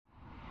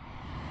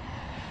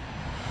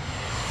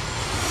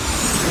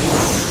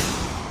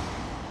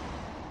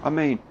I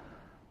mean,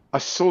 I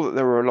saw that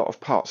there were a lot of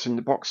parts in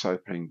the box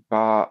opening,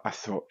 but I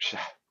thought,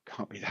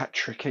 can't be that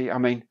tricky. I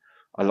mean,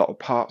 a lot of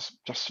parts,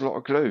 just a lot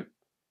of glue.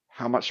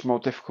 How much more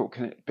difficult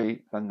can it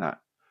be than that?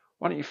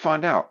 Why don't you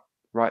find out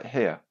right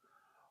here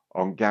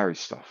on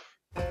Gary's Stuff?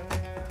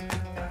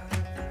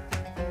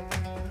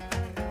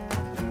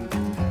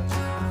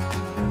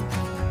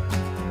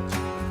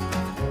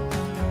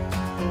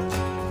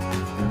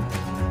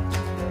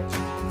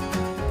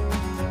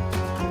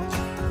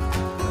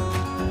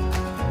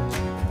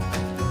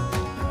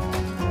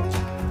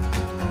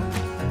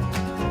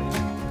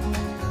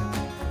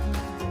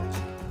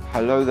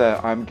 Hello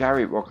there, I'm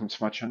Gary. Welcome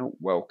to my channel.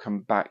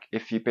 Welcome back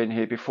if you've been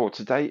here before.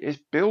 Today is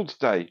build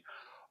day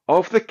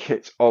of the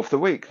kit of the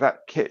week. That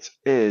kit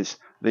is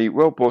the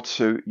World War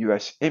II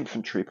US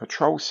Infantry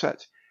Patrol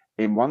set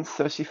in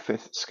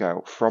 1/35th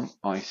scale from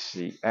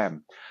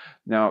ICM.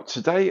 Now,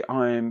 today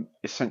I'm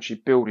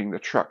essentially building the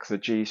truck, the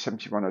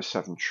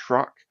G7107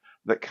 truck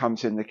that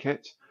comes in the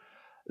kit.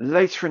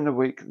 Later in the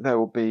week, there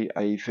will be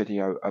a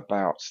video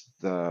about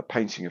the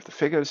painting of the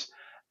figures.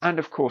 And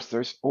of course,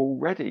 there's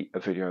already a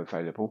video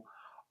available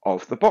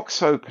of the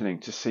box opening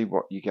to see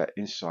what you get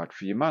inside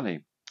for your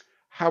money.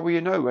 How will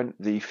you know when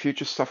the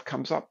future stuff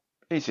comes up?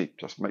 Easy,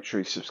 just make sure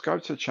you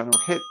subscribe to the channel,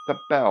 hit the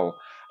bell,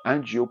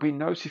 and you'll be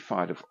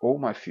notified of all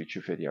my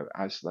future videos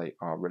as they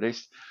are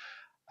released.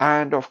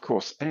 And of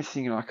course,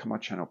 anything you like on my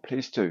channel,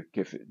 please do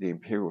give it the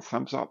imperial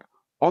thumbs up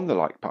on the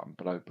like button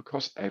below,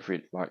 because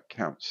every like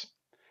counts.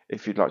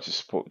 If you'd like to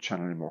support the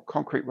channel in a more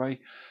concrete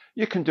way,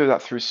 you can do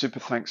that through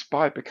Super Thanks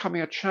by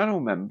becoming a channel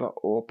member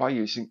or by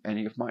using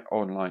any of my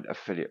online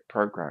affiliate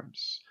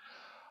programs.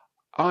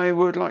 I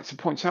would like to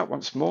point out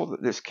once more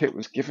that this kit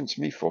was given to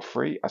me for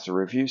free as a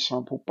review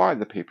sample by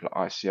the people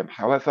at ICM.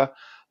 However,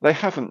 they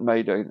haven't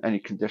made any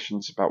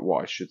conditions about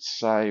what I should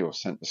say or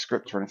sent the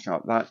script or anything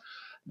like that.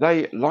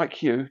 They,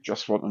 like you,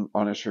 just want an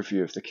honest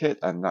review of the kit,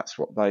 and that's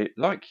what they,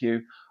 like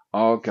you,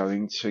 are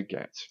going to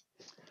get.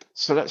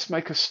 So let's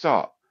make a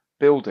start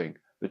building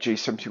the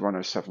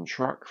G7107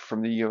 truck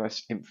from the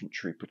US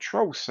Infantry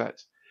Patrol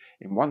set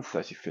in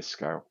 1/35th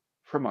scale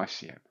from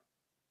ICM.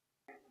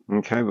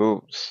 Okay,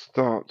 we'll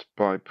start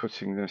by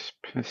putting this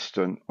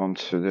piston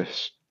onto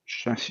this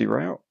chassis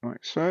rail,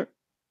 like so.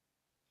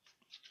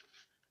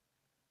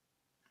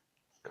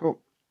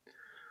 Cool.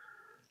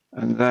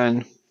 And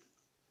then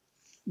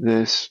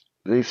this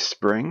leaf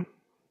spring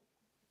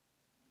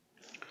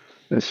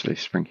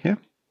here,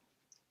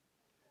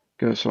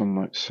 goes on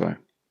like so.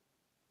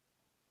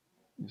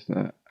 Is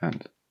there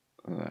and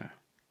there.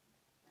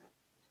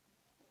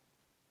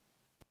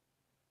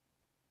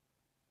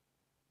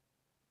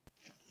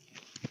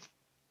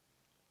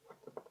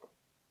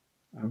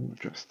 I will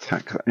just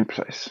tack that in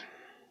place.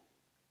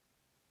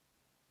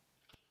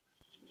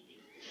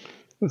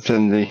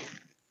 Then the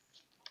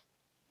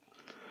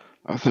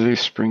other leaf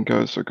spring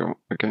goes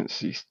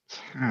against these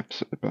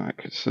tabs at the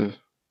back. It's a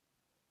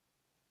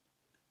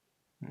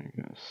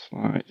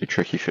slightly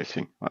tricky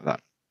fitting like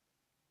that.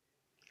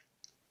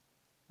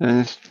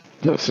 And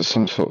that's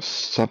some sort of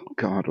sub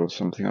guard or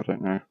something. I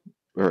don't know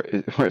where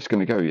it's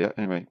going to go yet.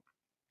 Anyway,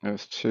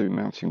 there's two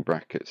mounting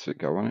brackets that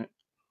go on it,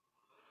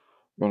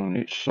 one on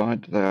each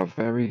side. They are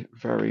very,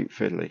 very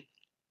fiddly,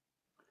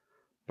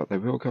 but they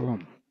will go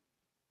on.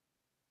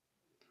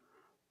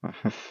 I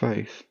have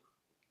faith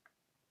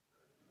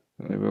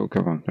that they will go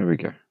on. There we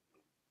go.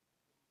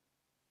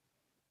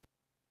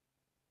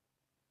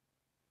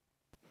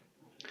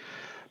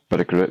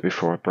 Better glue it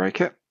before I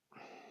break it.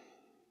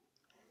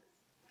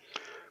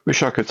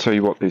 Wish I could tell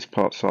you what these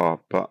parts are,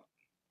 but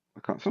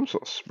I can't. Some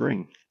sort of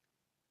spring,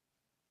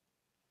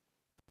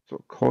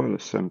 sort of coil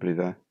assembly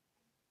there.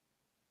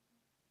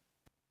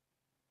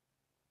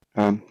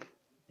 But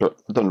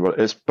I don't know what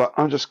it is. But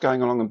I'm just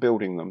going along and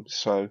building them,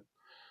 so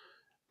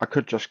I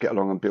could just get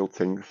along and build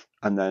things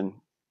and then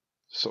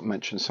sort of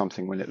mention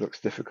something when it looks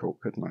difficult,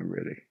 couldn't I?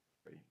 Really?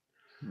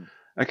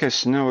 Okay,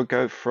 so now we'll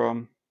go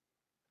from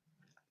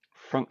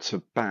front to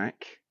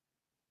back,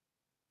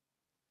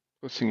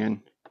 putting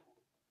in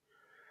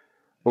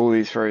all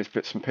these various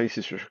bits and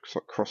pieces, which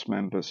are cross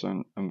members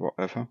and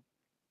whatever.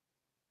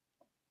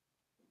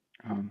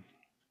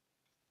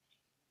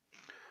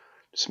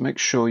 Just make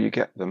sure you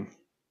get them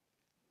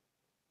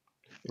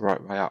the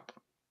right way up.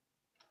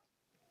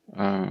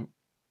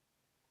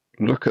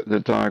 Look at the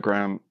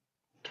diagram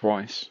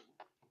twice,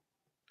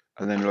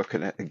 and then look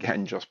at it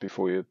again just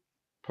before you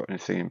put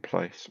anything in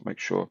place. Make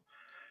sure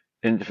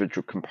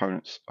individual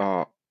components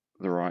are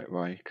the right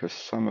way, because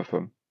some of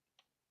them,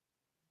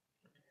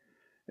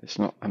 it's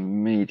not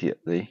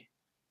immediately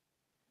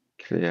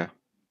clear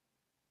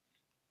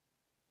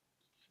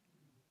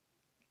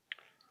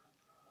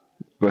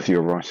whether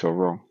you're right or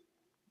wrong,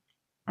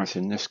 as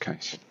in this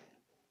case.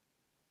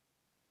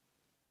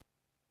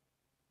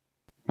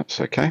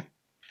 That's okay.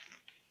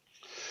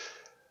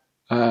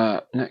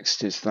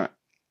 Next is that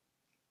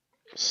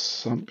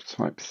sump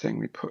type thing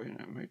we put in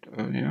and made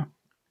earlier.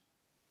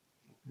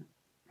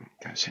 It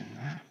goes in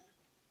there.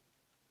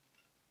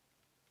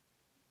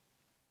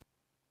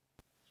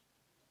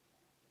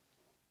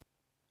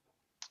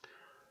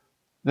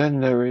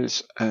 Then there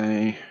is a,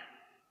 make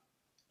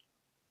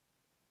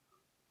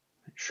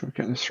sure we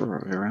get this the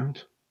right way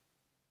around.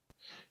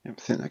 I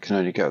think they can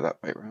only go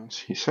that way around,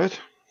 he said.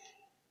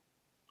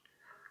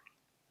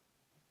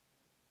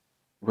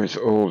 With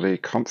all the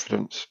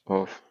confidence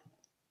of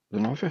the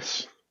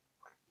novice.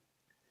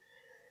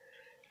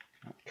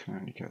 That can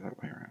only go that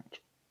way around.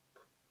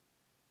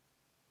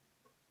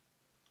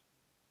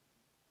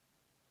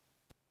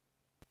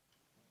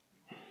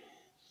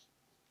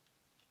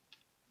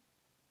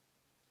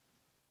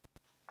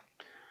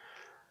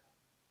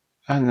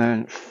 And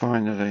then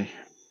finally,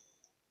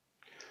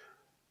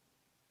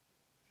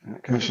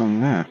 it goes on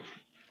there.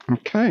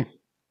 Okay.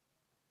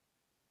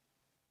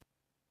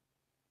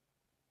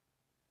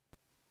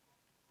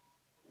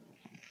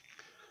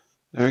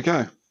 There we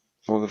go.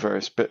 All the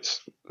various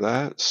bits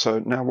there. So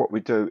now what we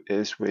do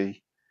is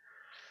we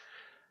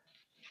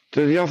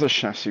do the other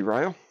chassis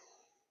rail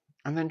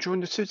and then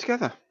join the two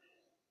together.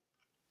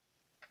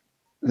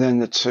 Then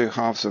the two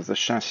halves of the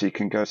chassis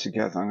can go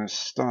together. I'm going to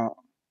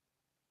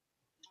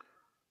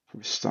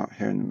start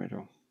here in the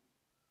middle.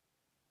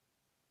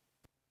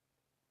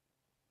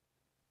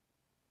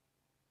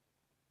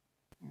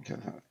 Okay,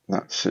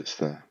 that sits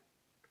there.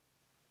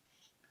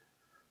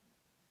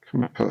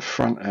 Come up at the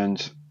front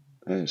end,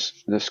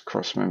 there's this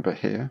cross member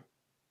here.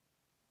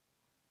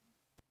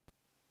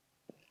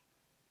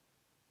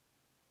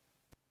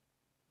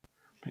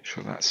 Make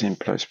sure that's in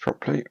place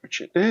properly, which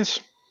it is.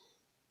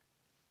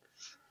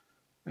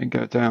 Then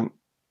go down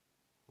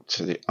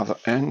to the other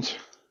end.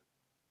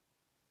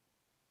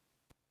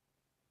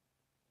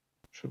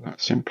 So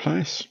that's in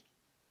place.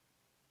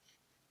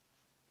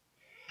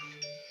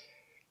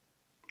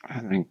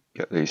 And then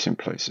get these in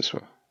place as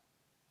well.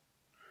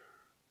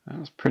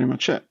 That's pretty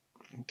much it.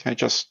 Okay,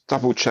 just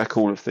double check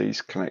all of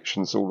these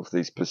connections, all of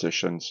these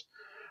positions.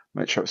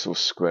 Make sure it's all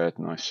squared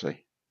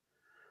nicely.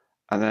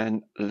 And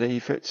then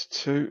leave it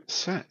to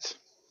set.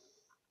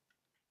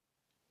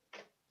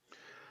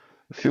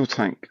 The fuel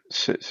tank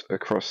sits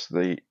across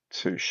the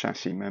two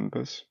chassis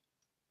members,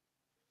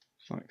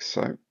 like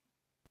so.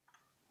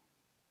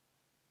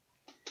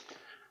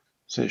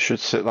 So it should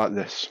sit like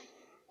this.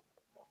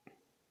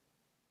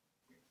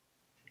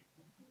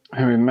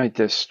 And we made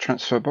this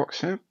transfer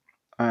box here,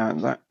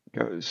 and that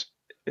goes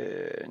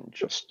in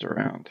just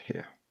around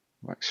here,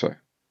 like so.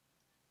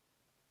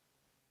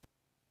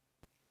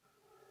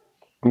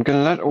 I'm going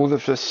to let all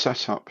of this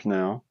set up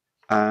now,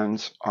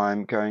 and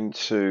I'm going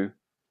to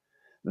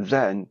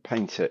then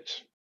paint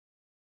it.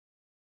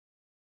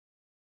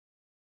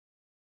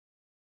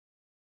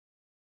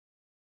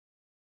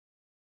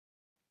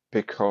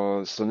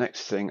 Because the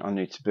next thing I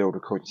need to build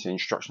according to the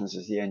instructions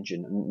is the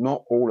engine, and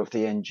not all of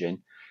the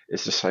engine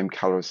is the same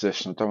colour as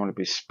this, and I don't want to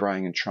be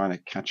spraying and trying to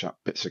catch up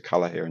bits of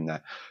colour here and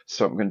there.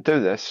 So I'm going to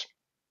do this,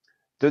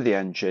 do the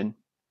engine,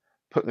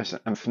 put this,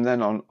 and from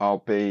then on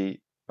I'll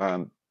be,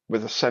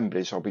 with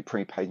assemblies, I'll be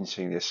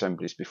pre-painting the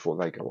assemblies before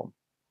they go on.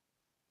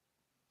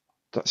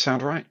 Does that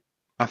sound right?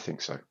 I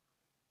think so.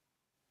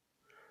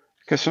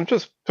 Okay, so I'm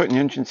just putting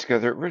the engine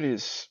together. It really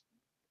is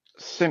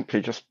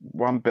simply just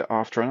one bit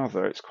after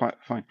another. It's quite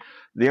fine.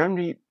 The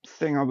only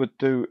thing I would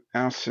do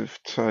out of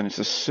turn is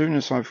as soon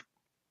as I've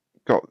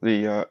got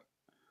the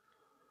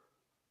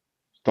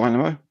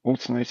dynamo,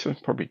 alternator,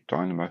 probably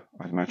dynamo,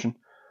 I'd imagine,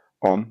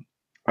 on,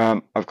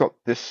 I've got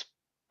this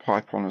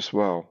pipe on as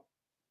well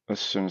as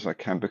soon as I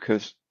can,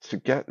 because to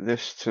get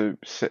this to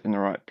sit in the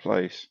right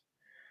place,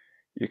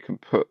 you can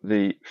put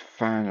the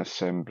fan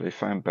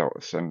belt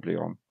assembly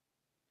on.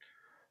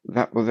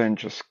 That will then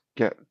just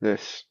get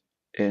this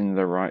in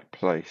the right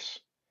place.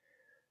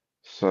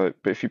 So,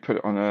 but if you put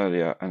it on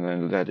earlier and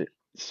then let it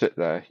sit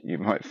there, you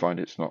might find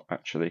it's not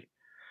actually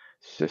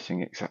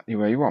sitting exactly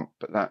where you want,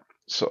 but that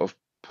sort of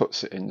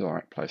puts it in the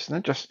right place. And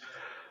then just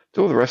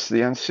do all the rest of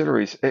the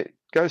ancillaries. It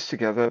goes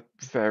together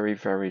very,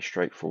 very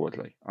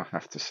straightforwardly, I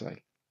have to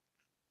say.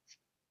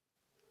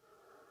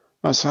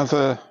 Let's have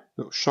a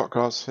little shot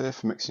glass here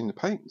for mixing the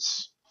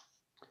paints.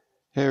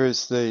 Here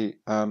is the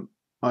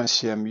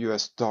ICM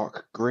US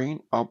dark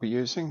green I'll be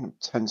using,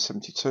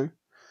 1072.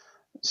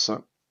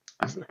 So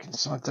have a look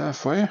inside there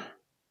for you.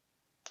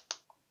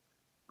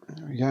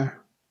 There we go.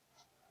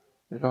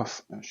 Lid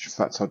off. In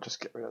fact, I'll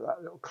just get rid of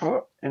that little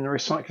colour in the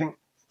recycling.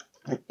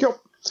 There we go.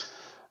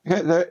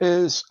 Okay, there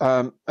is,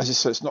 as you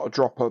said, it's not a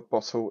dropper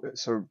bottle,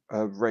 it's a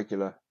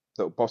regular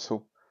little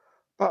bottle,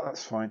 but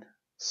that's fine.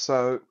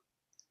 So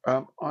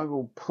I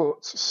will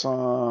put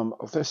some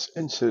of this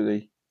into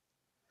the,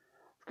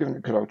 give it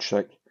a good old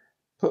shake,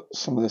 put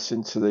some of this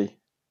into the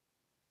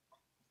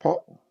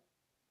pot.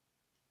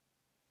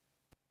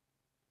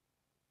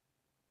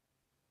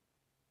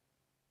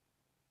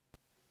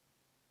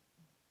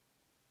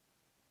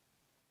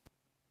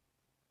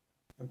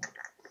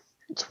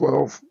 And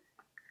 12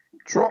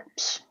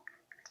 drops.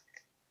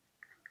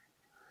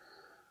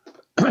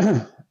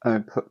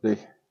 And put the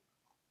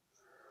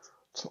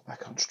top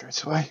back on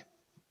straight away.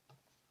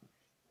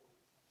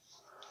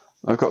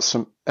 I've got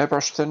some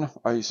airbrush thinner.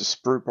 I use a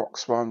sprue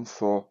box one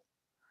for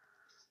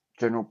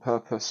general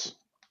purpose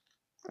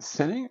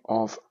thinning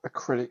of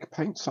acrylic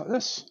paints like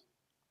this.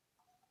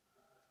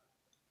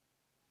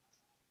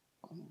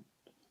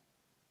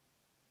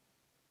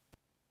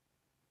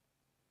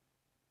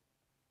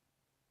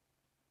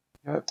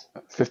 Yep,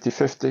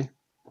 50-50.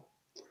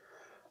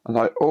 And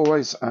I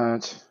always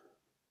add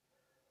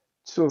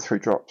 2 or 3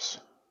 drops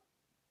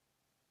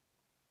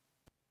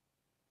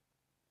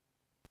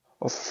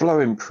of flow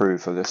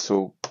improver. This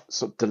will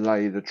sort of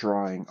delay the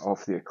drying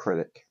of the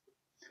acrylic.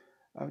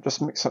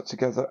 Just mix that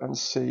together and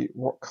see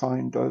what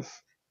kind of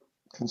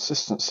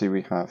consistency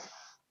we have.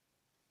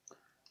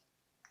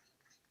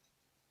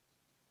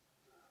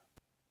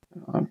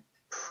 I'm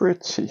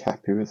pretty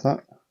happy with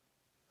that.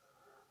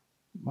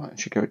 Might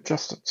actually go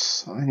just a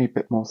tiny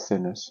bit more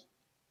thinners.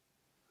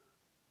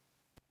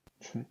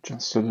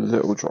 Just a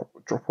little drop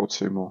or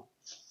 2 more.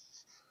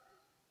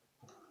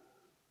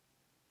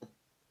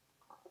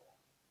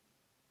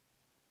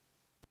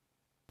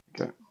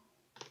 Okay.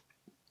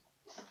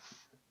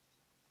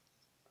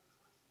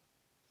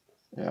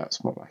 Yeah,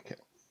 it's more like it.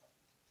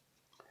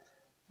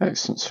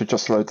 Excellent. So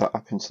just load that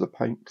up into the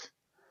paint.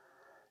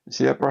 It's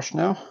the airbrush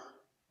now,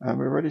 and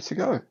we're ready to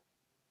go.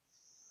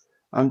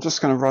 I'm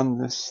just going to run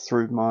this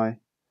through my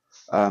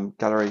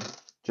Gallery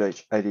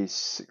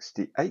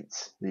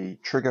GH8068, the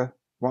trigger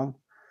one,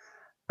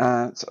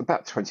 at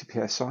about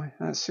 20 psi,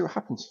 and let's see what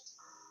happens.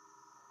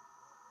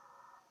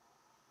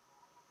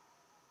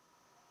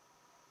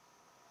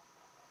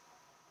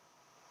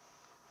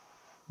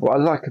 What I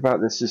like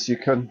about this is you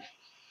can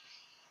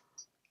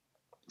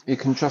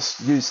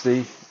just use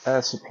the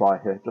air supply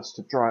here just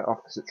to dry it off,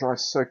 because it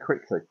dries so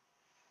quickly,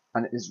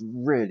 and it is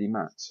really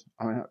matte.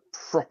 I mean,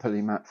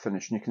 properly matte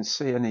finish, and you can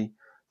see any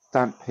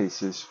damp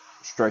pieces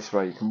straight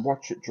away. You can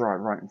watch it dry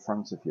right in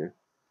front of you,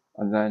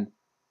 and then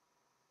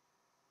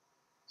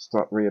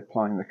start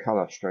reapplying the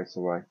colour straight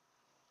away.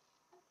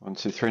 1,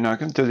 2, 3. Now I'm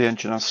going to do the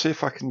engine. I'll see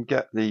if I can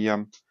get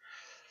the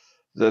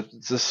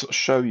sort of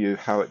show you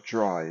how it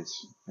dries.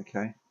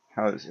 Okay,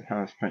 how it's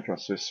paint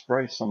dries. So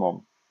spray some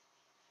on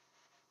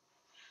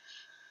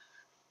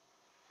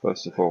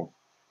first of all,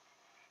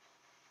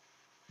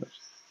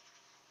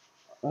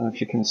 and if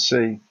you can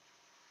see,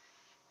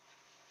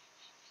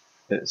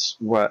 it's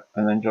wet,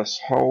 and then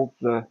just hold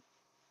the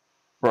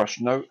brush.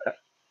 No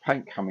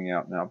paint coming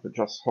out now, but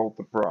just hold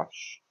the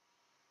brush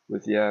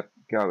with the air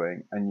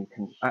going, and you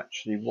can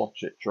actually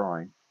watch it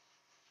drying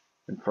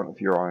in front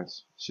of your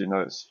eyes, so you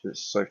know it's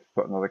safe to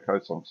put another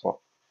coat on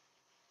top.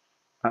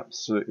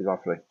 Absolutely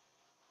lovely.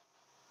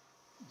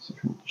 Let's see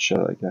if we can show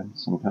that again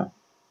somehow.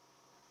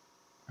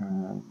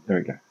 There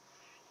we go.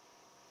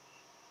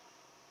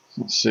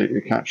 So see,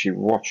 you can actually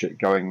watch it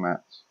going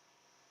matte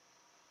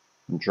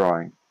and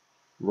drying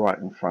right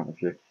in front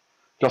of you,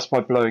 just by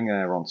blowing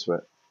air onto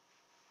it,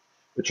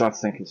 which I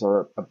think is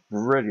a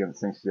brilliant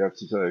thing to be able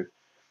to do.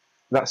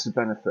 That's the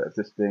benefit of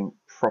this being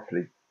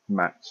properly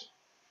matte.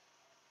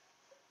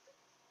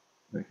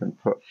 We can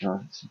put a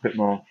bit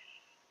more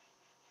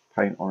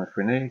paint on if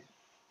we need.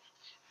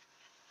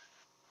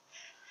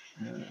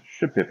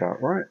 Should be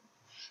about right.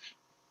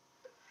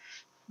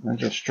 And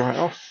just dry it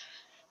off.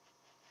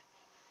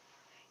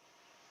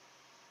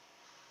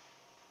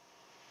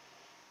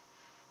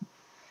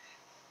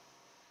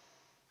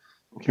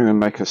 I'm going to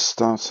make a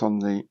start on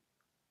the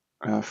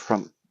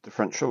front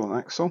differential and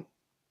axle.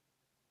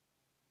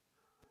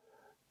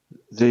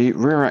 The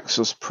rear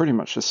axle is pretty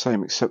much the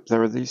same, except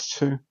there are these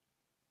 2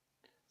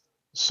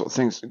 sort of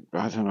things.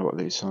 I don't know what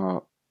these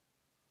are.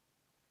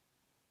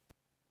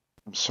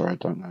 I'm sorry, I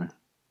don't know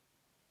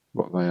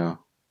what they are.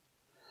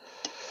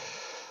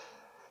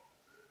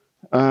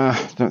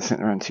 I don't think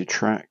they're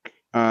anti-track,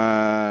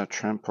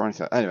 tramp or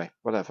anything. Anyway,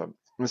 whatever.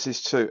 There's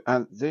these 2,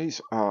 and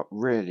these are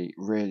really,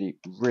 really,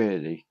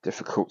 really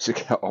difficult to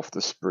get off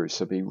the sprue.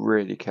 So be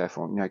really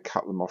careful. You know,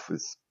 cut them off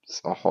with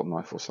a hot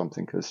knife or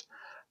something, because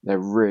they're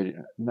really.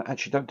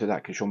 Actually, don't do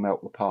that, because you'll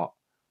melt the part.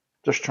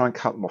 Just try and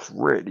cut them off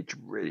really,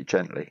 really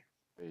gently.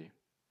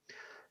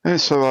 And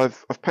so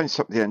I've painted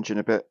up the engine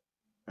a bit,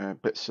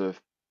 bits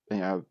of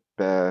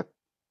bare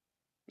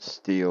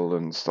steel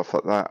and stuff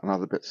like that, and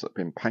other bits that have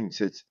been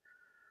painted.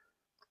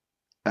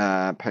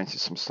 Painted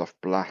some stuff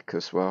black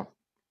as well.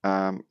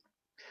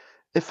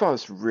 If I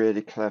was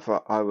really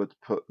clever, I would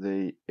put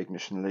the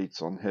ignition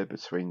leads on here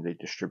between the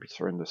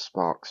distributor and the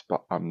sparks,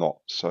 but I'm not,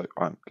 so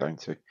I'm going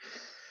to,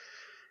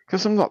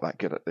 because I'm not that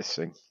good at this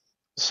thing.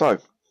 So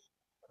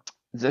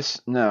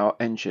this now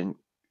engine,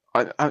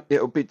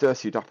 it'll be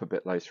dirtied up a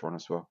bit later on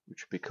as well,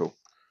 which would be cool,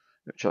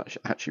 which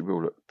actually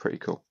will look pretty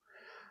cool.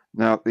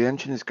 Now the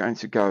engine is going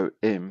to go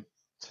in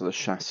to the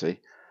chassis.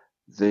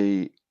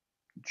 The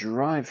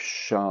drive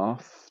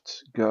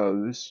shaft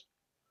goes,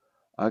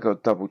 I got to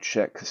double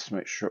check just to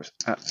make sure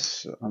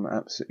I'm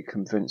absolutely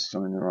convinced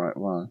I'm in the right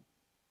one.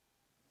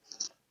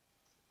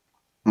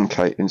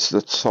 Okay, into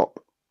the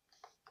top.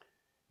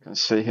 You can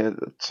see here that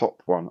the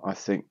top one, I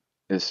think,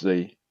 is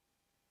the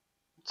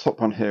top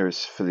one here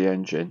is for the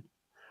engine,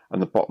 and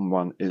the bottom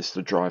one is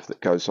the drive that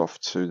goes off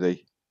to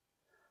the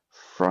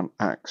front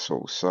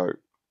axle. So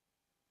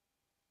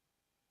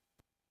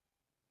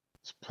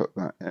let's put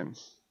that in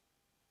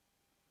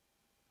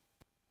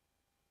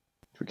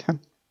if we can,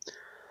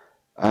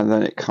 and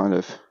then it kind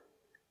of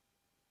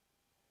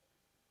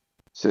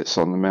sits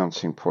on the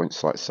mounting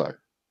points like so.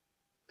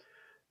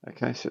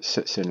 Okay, so it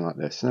sits in like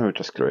this, and then we'll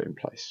just glue it in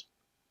place.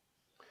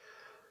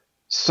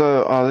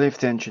 So I'll leave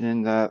the engine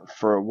in there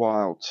for a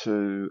while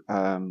to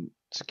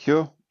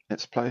secure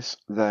its place.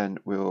 Then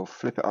we'll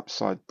flip it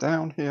upside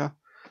down here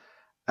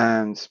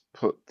and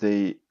put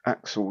the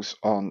axles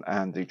on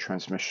and the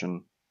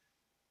transmission,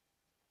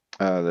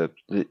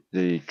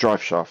 the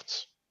drive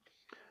shafts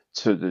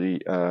to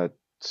the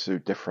two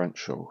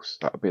differentials.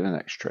 That'll be the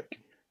next trick.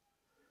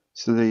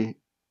 So the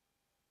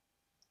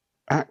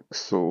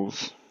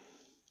axles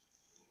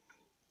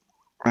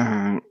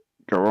go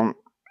on.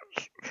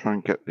 Try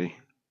and get the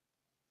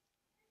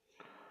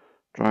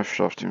drive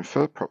shaft in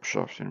first, prop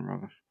shaft in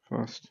rather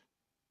first.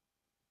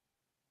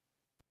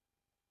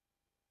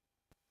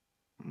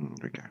 There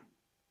we go.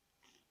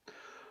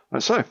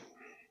 Like so.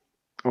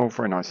 All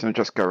very nice. And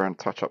just go around and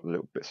touch up the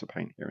little bits of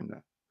paint here and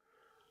there.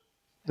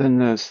 Then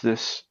there's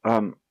this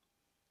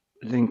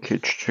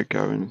linkage to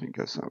go in. I think it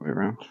goes that way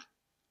around.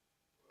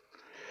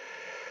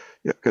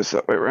 Yeah, it goes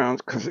that way around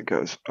because it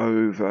goes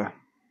over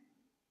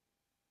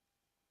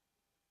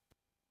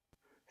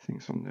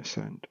things on this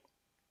end.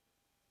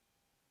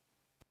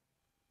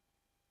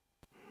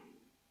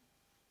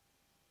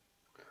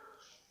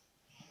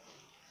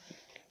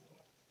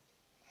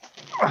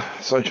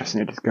 So I just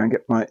needed to go and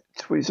get my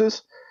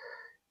tweezers.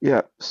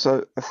 Yeah,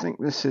 so I think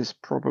this is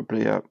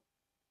probably a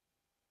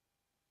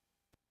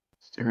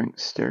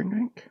steering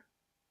link,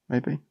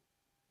 maybe.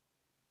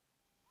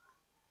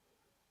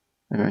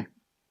 Anyway, I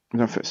don't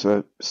know if it's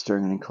a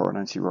steering link or an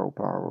anti-roll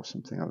bar or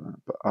something like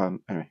that, but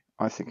anyway,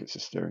 I think it's a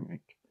steering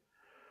link,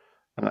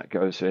 and that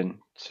goes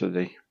into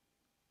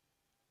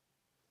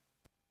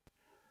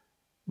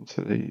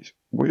these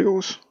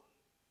wheels.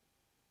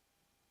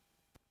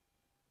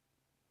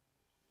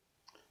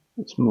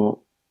 There's more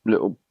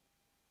little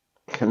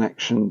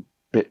connection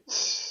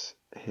bits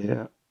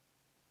here.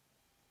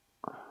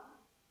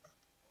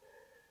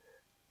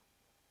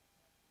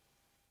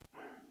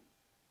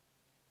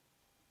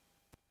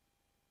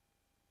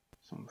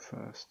 It's on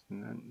first,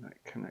 and then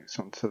that connects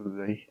onto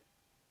the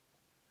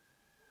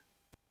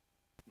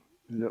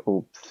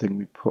little thing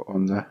we put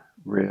on the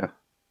rear.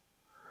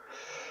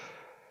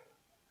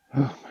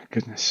 Oh my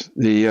goodness,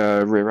 the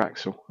rear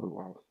axle a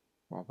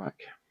while back.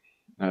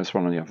 There's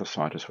one on the other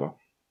side as well.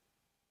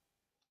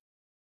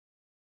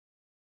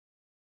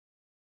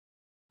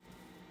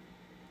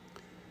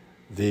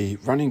 The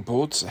running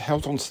boards are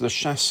held onto the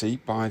chassis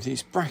by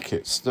these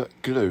brackets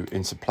that glue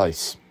into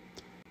place.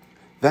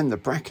 Then the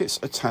brackets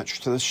attach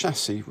to the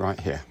chassis right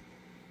here.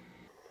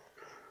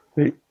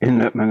 The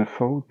inlet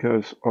manifold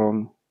goes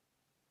on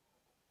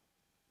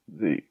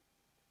the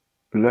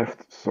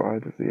left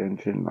side of the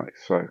engine like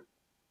so.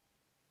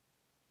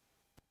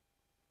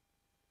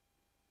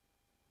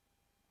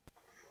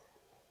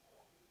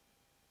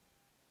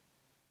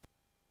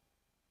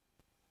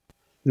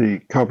 The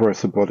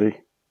carburetor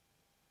body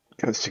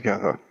goes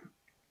together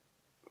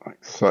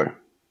like so.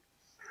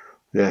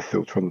 The air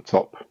filter on the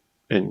top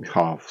in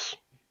halves.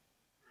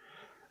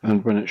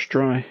 And when it's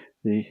dry,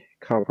 the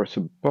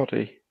carburetor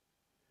body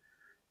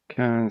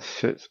can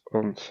sit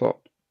on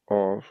top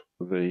of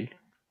the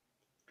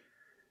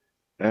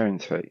air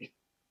intake.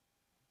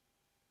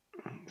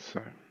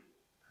 So,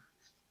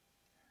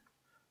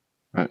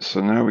 right,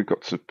 so now we've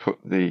got to put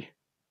the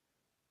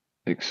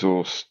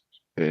exhaust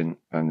in,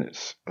 and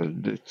it's a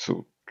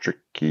little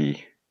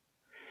tricky.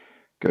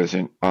 Goes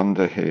in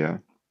under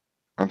here,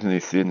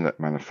 underneath the inlet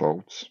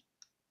manifolds.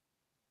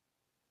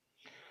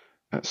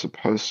 It's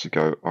supposed to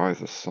go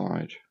either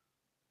side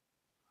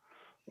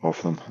of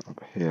them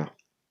up here.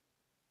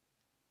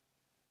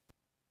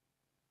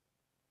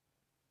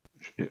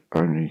 Which it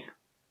only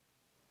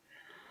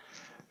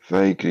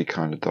vaguely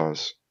kind of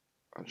does.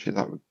 Actually,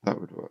 that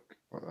would work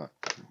like that.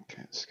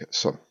 Okay, let's get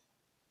some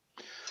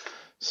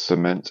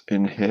cement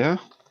in here.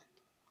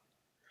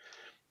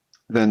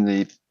 Then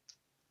the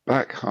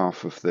back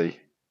half of the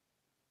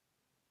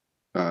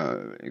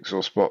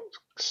exhaust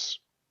box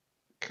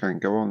can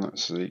go on.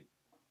 That's the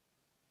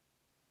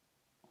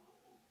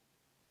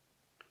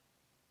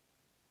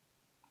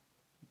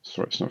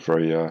sorry, it's not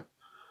very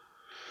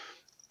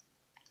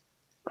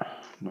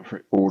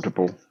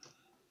audible.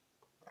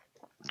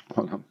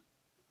 Hold on.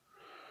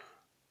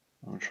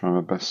 I'll try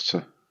my best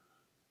to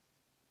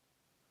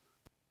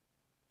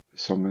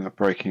this on without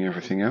breaking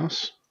everything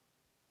else.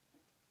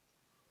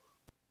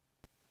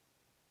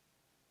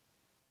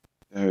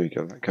 There we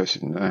go, that goes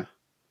in there.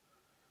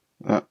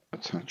 That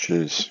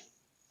attaches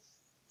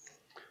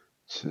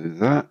to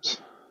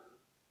that.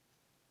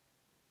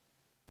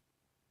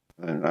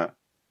 And that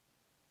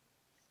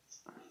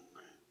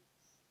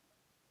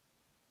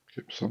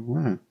clips on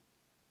there.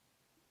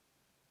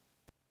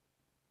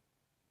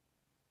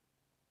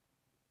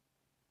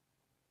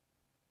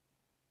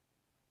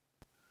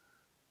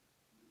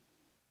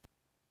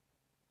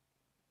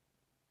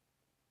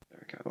 There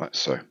we go, like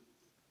so.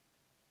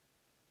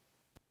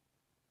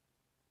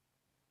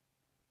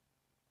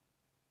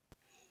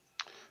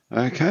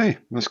 Okay,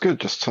 that's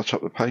good. Just touch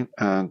up the paint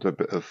and a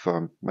bit of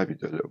maybe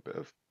do a little bit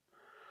of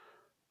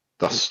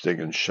dusting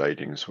and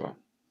shading as well.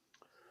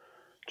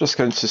 Just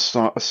going to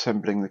start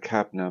assembling the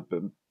cab now,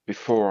 but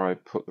before I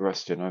put the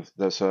rest in,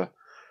 there's a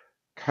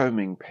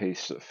combing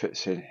piece that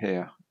fits in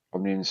here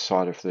on the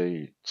inside of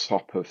the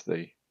top of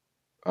the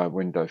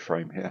window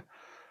frame here.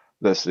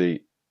 There's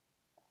the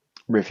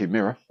rearview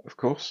mirror, of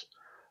course.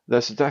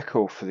 There's a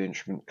decal for the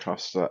instrument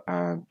cluster,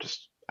 and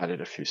just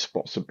added a few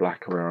spots of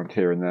black around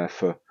here and there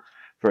for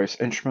various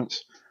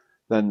instruments.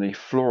 Then the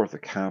floor of the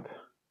cab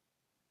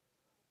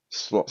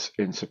slots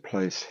into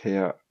place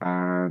here,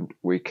 and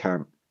we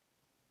can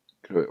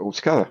glue it all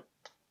together.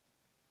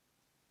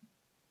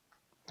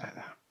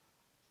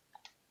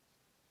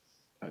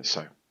 Like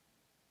so.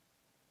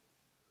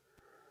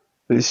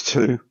 These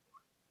two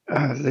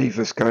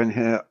levers go in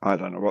here. I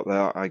don't know what they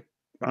are.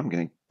 I'm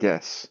going to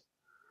guess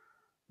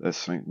there's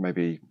something,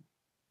 maybe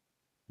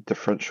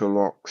differential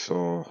locks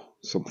or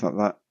something like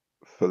that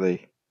for the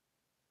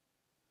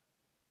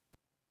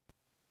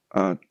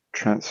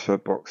transfer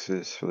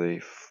boxes for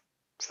the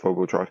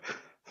four-wheel drive.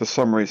 For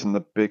some reason,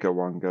 the bigger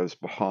one goes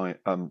behind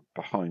the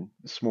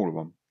smaller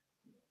one.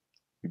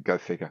 Go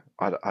figure.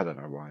 I don't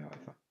know why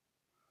either.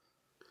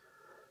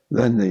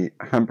 Then the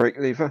handbrake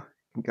lever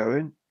can go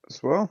in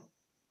as well.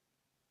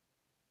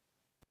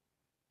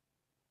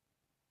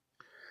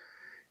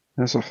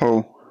 There's a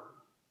whole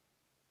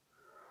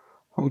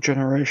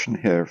generation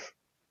here of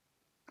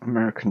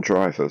American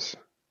drivers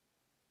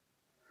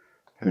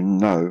who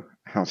know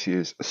how to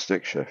use a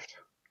stick shift.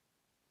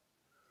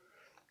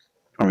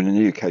 I mean, in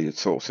the UK, you're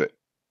taught it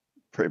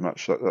pretty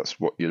much. That's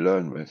what you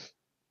learn with,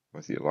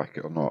 whether you like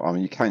it or not. I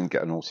mean, you can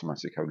get an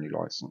automatic only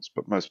license,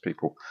 but most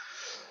people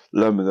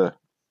learn with a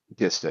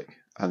gear stick,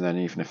 and then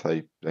even if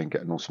they then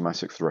get an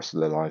automatic for the rest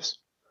of their lives,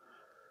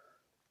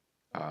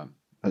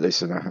 at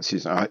least they know how to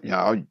use it.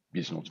 I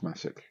use an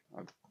automatic.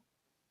 I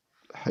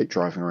hate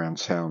driving around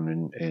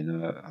town in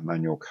a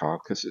manual car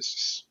because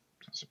it's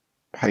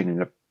a pain in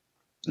the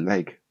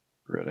leg,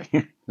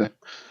 really.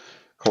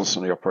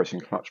 Constantly operating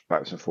clutch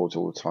backwards and forwards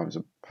all the time is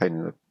a pain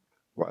in the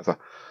whatever.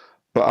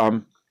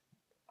 But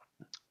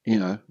you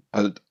know,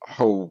 a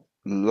whole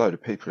load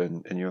of people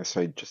in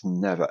USA just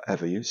never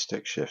ever use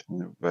stick shift,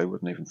 and they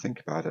wouldn't even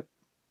think about it.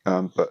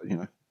 But you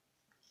know,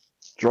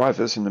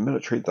 drivers in the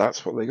military,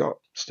 that's what they got,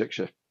 stick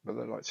shift,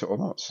 whether they liked it or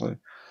not. So I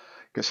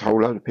guess a whole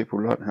load of people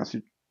learn how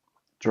to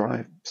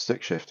drive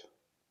stick shift.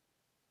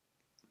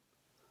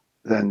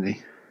 Then the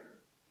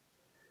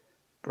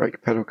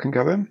brake pedal can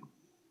go in.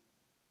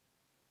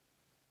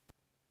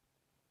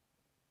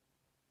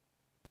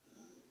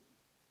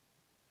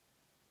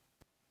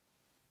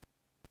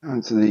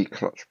 And the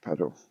clutch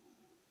pedal.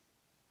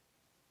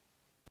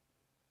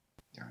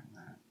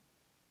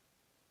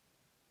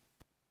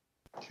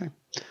 Okay.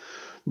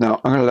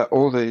 Now I'm going to let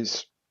all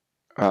these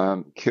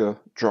cure,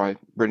 dry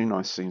really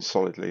nicely and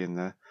solidly in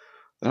there.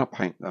 Then I'll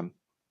paint them.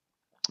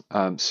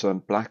 Some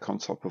black on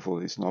top of all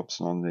these knobs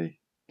and on the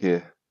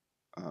gear,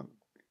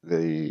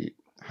 the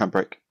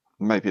handbrake,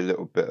 maybe a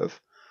little bit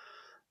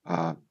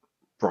of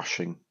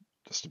brushing,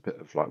 just a bit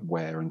of like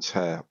wear and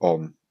tear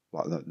on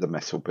like the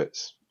metal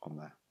bits on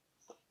there.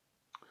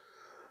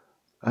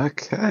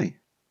 Okay,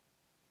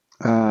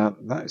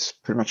 that's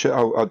pretty much it.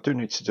 I do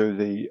need to do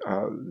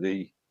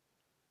the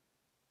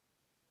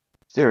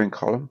steering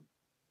column,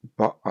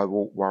 but I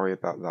will worry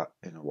about that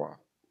in a while.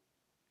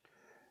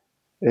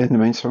 In the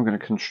meantime, I'm going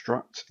to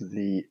construct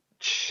the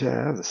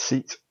chair, the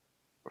seat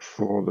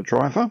for the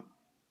driver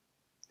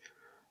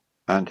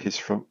and his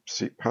front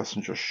seat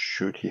passenger,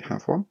 should he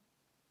have one.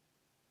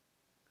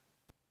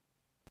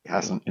 He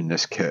hasn't in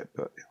this kit,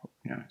 but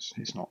you know,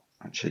 he's not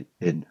actually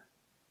in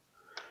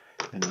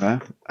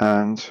there.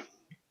 And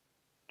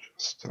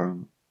just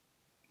some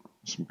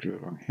glue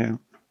along here.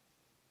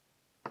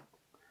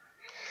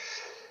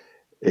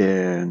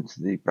 And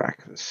the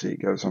back of the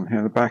seat goes on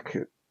here. The back,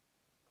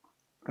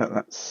 let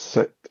that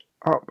sit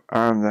up,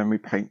 and then we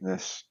paint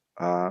this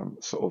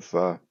sort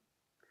of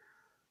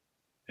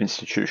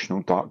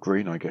institutional dark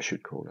green, I guess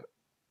you'd call it.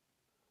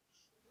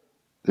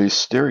 The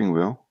steering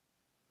wheel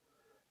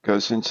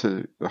goes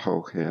into the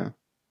hole here.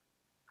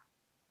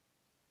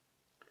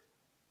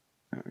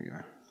 There we go.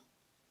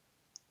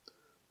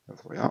 The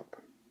other way up.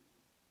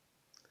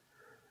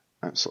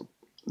 And so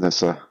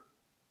there's a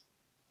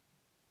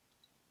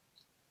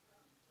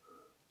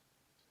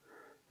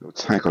little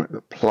tag on it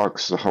that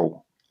plugs the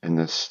hole in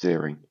the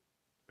steering,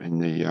 in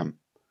the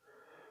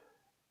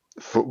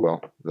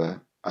footwell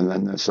there. And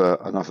then there's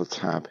another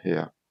tab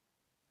here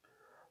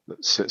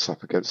that sits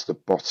up against the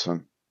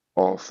bottom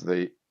of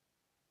the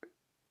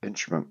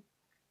instrument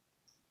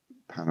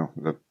panel.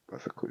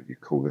 Whatever you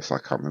call this, I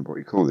can't remember what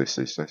you call this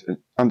these days.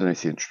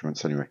 Underneath the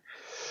instruments, anyway.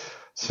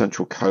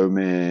 Central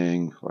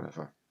combing,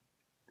 whatever.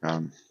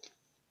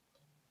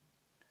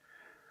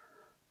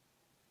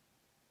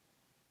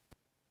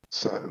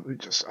 So we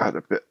just add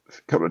a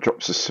couple of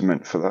drops of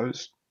cement for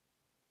those,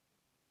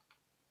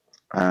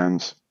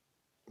 and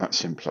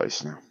that's in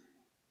place now.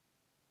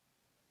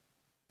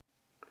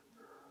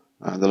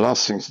 The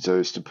last thing to do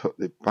is to put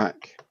the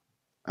back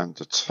and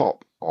the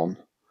top on.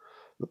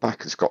 The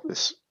back has got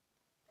this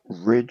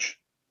ridge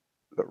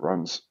that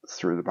runs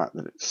through the back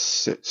that it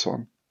sits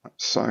on, like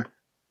so.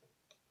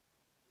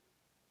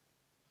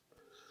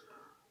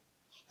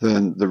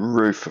 Then the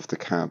roof of the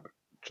cab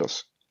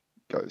just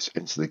goes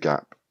into the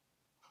gap,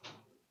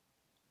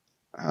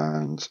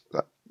 and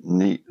that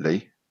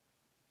neatly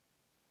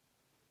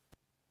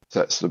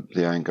sets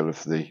the angle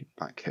of the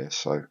back here.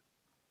 So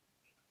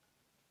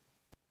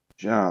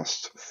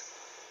just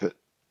fit a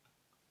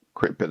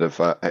quick bit of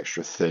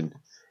extra thin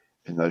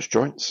in those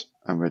joints,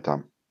 and we're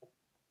done.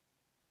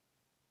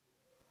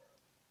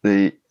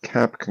 The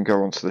cab can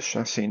go onto the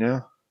chassis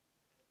now.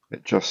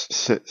 It just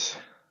sits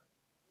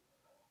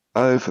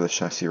over the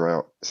chassis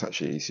rail. It's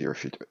actually easier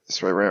if you do it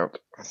this way around.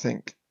 I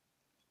think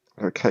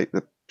locate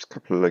the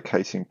couple of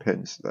locating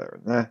pins there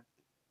and there,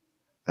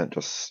 and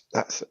just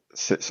that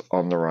sits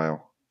on the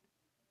rail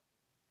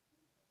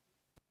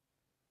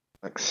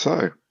like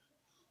so.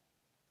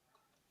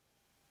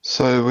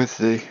 So with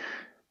the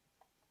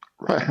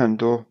right hand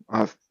door,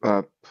 I've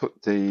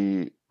put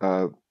the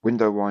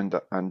window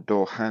winder and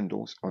door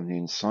handles on the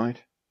inside.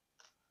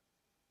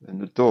 Then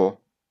the door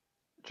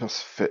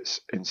just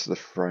fits into the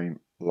frame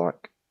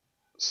like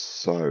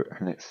so,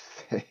 and it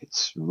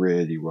fits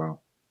really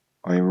well.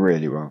 I mean,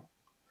 really well.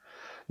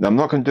 Now, I'm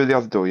not going to do the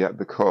other door yet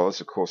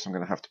because, of course, I'm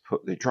going to have to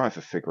put the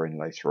driver figure in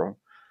later on,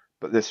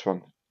 but this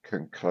one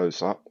can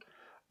close up.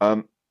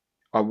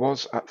 I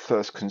was at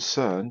first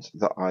concerned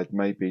that I'd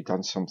maybe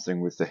done something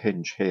with the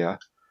hinge here,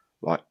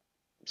 like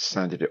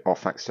sanded it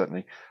off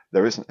accidentally.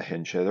 There isn't a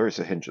hinge here, there is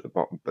a hinge at the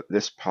bottom, but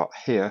this part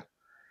here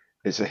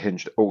is a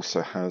hinge that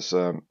also has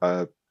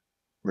a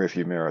rear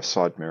view mirror, a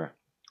side mirror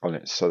on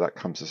it, so that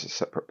comes as a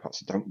separate part,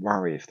 so don't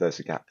worry if there's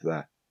a gap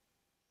there.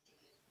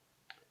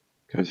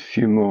 There's a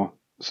few more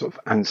sort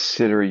of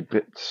ancillary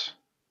bits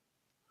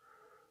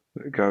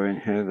that go in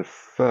here. The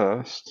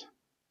first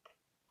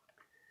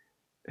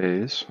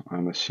is,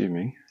 I'm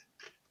assuming,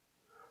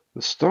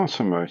 the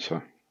starter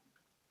motor.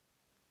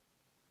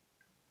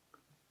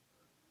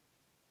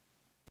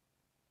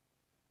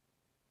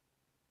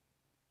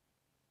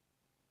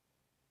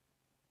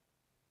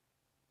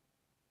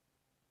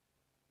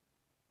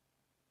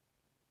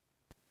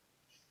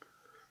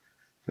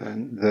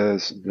 Then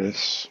there's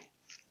this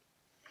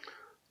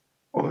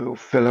oil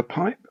filler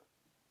pipe.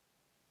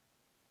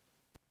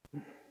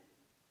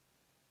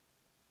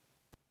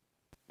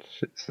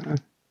 Sits there.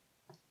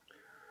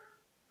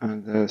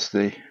 And there's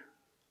the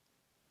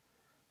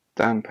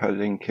damper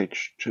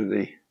linkage to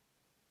the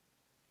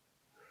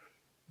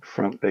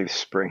front leaf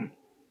spring.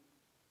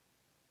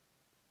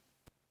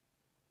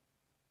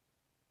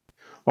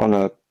 On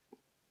a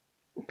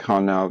car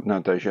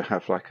nowadays you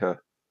have like a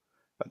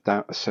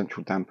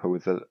central damper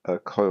with a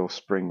coil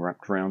spring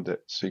wrapped around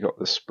it. So you got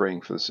the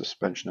spring for the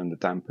suspension and the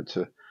damper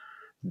to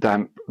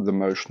damp the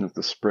motion of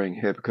the spring.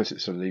 Here, because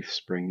it's a leaf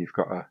spring, you've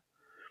got a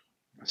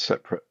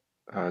separate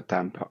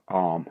damper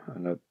arm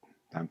and a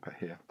damper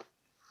here.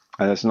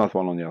 And there's another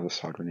one on the other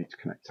side we need to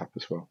connect up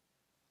as well.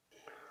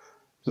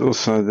 There's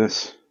also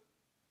this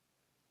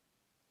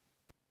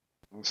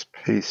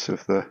piece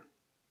of the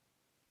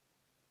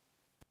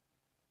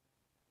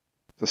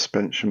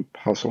suspension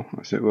puzzle,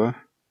 as it were.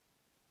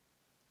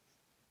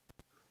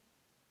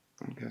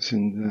 It goes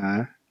in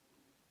there.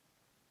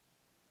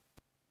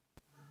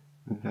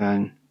 And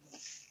then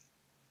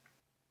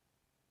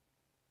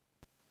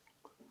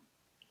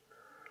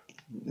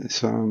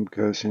this arm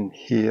goes in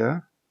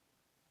here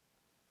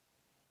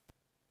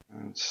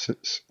and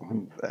sits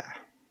on there.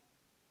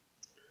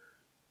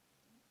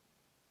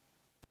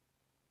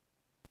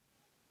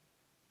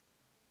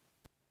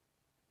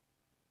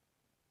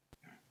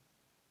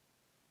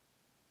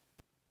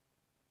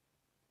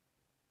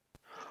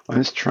 And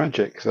it's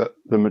tragic that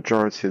the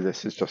majority of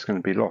this is just going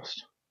to be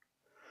lost.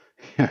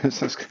 Yeah,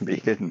 it's just going to be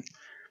hidden.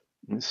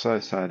 It's so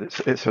sad.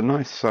 It's a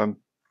nice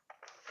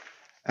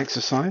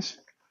exercise,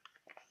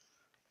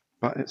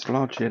 but it's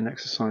largely an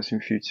exercise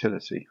in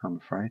futility, I'm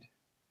afraid.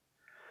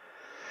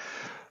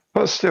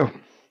 But still,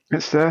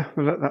 it's there.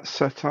 We'll let that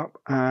set up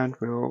and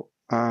we'll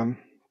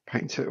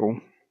paint it all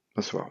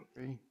as well.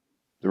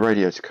 The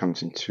radiator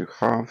comes in two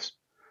halves,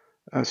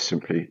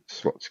 simply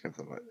slot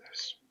together like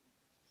this.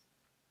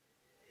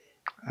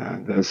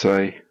 And there's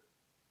a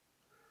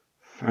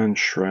fan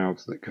shroud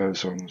that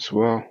goes on as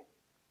well.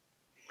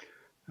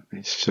 That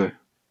needs to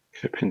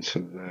clip into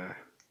there,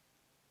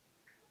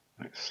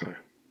 like so.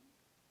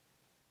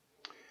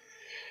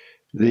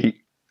 The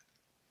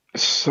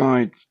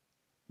side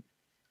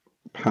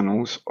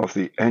panels of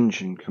the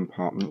engine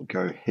compartment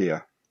go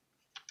here.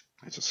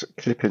 I just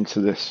clip into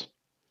this,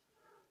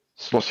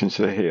 slot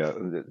into here,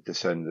 and at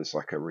this end there's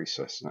like a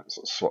recess, and that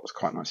sort of slots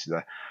quite nicely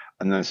there.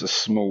 And there's a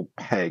small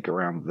peg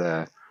around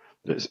there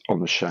that's on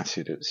the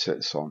chassis that it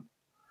sits on.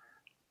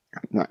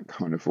 And that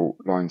kind of all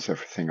lines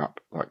everything up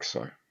like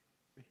so.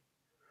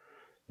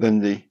 Then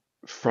the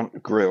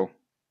front grille,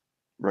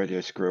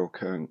 radiator grille,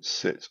 can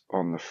sit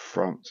on the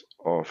front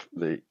of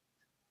the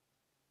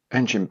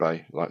engine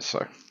bay like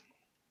so.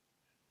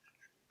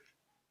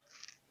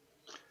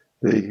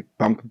 The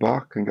bumper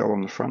bar can go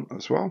on the front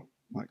as well,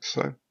 like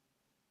so.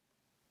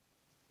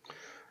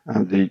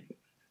 And the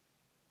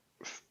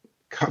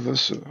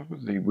covers,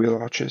 the wheel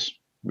arches,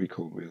 we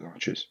call wheel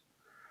arches,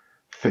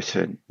 fit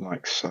in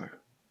like so.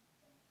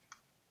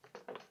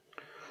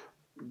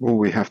 All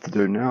we have to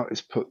do now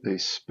is put the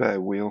spare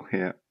wheel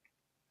here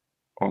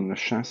on the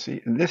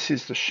chassis, and this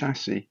is the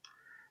chassis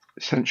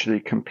essentially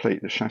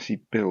complete. The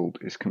chassis build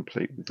is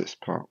complete with this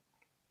part.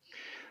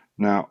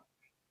 Now,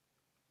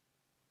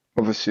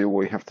 obviously all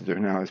we have to do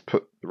now is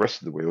put the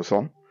rest of the wheels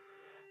on.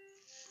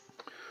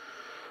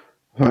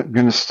 Right, I'm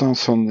going to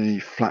start on the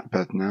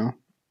flatbed now,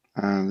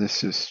 and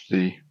this is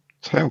the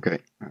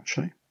tailgate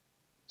actually.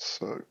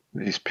 So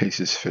these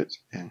pieces fit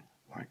in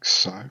like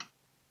so.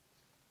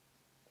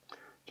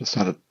 Just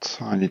add a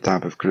tiny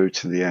dab of glue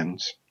to the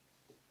ends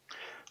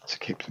to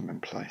keep them in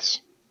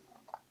place.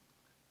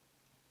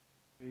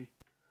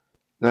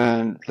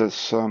 Then there's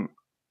some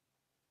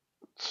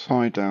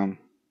tie down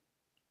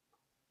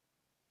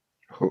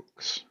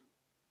hooks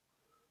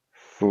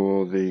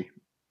for the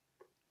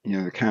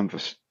the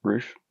canvas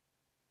roof.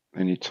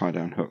 They need tie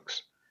down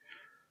hooks.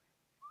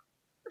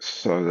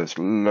 So there's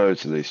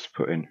loads of these to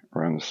put in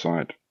around the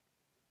side.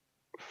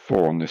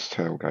 4 on this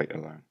tailgate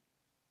alone.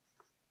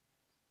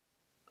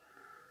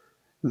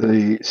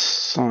 The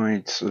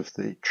sides of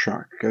the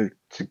truck go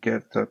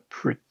together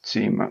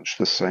pretty much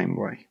the same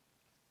way.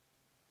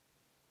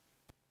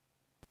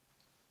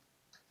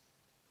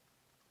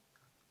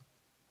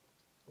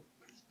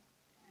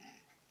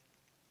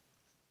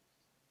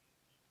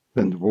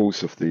 Then the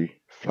walls of the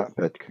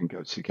flatbed can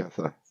go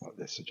together like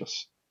this, so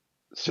just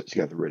sit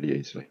together really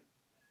easily.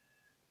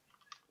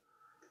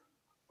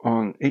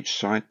 On each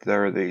side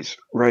there are these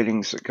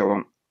railings that go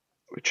on,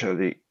 which are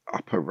the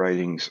upper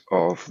railings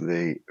of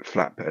the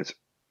flatbed.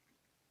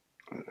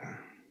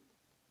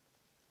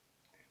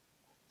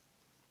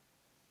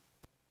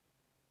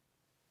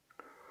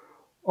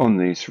 On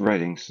these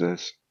railings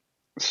there's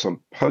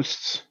some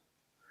posts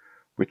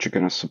which are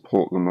going to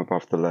support them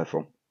above the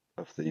level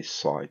of these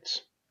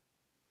sides.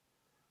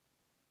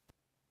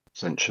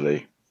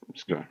 Essentially,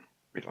 it's going to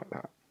be like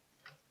that.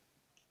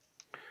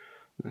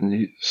 And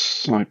the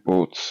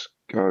sideboards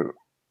go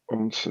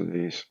onto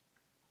these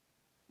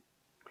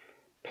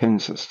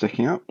pins that are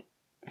sticking up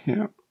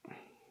here.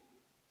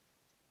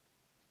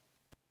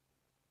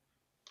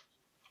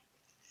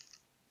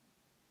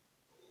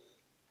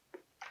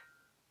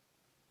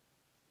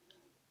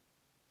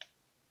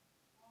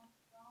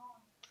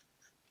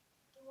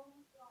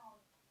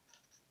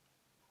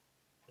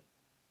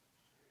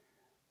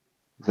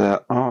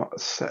 There are a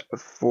set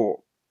of 4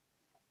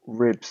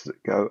 ribs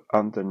that go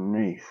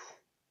underneath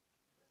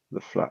the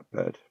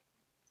flatbed,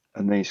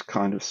 and these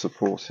kind of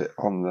support it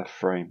on the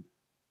frame.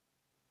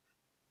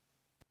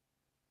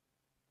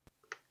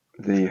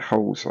 The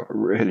holes are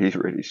really,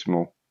 really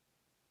small,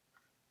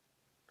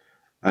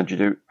 and you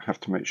do have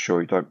to make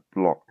sure you don't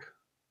block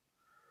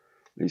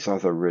these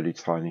other really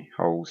tiny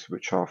holes,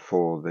 which are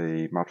for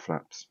the mud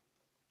flaps.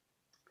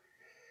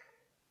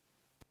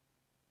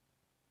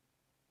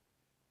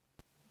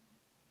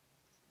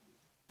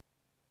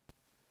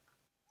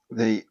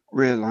 The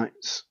rear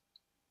lights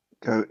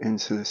go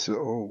into this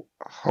little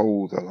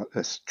holder like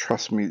this.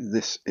 Trust me,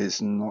 this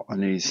is not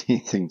an easy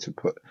thing to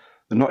put.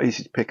 They're not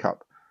easy to pick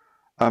up.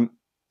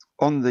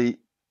 On the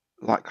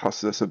light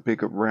cluster, there's a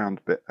bigger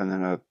round bit and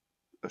then a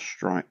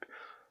stripe.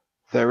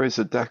 There is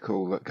a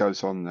decal that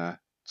goes on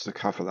there to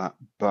cover that,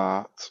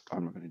 but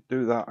I'm not going to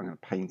do that. I'm going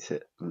to paint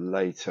it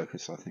later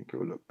because I think it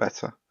will look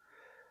better.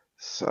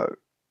 So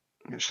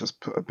let's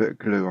just put a bit of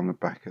glue on the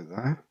back of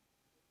there,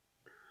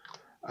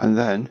 and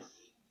then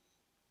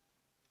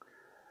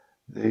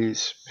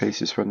these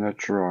pieces, when they're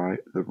dry,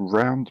 the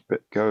round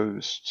bit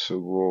goes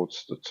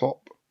towards the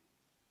top,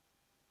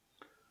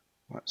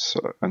 like so,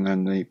 and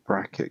then the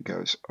bracket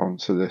goes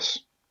onto this.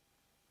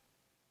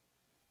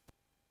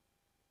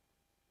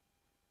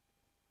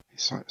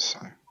 It's like so,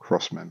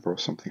 cross member or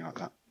something like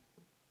that,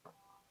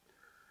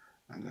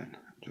 and then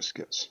it just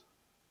gets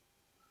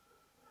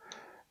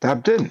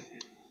dabbed in,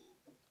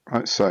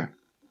 like so.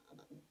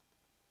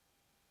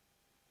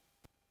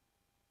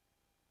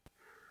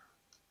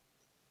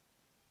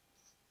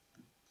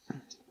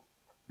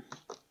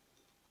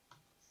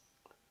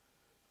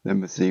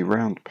 Then with the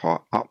round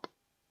part up,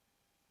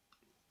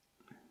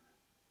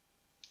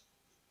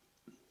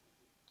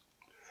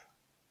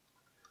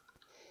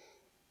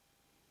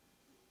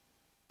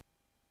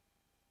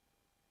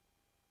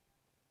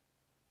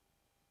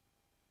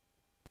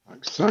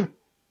 like so.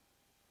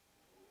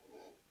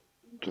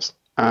 Just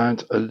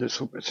add a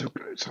little bit of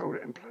glue to hold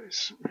it in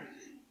place.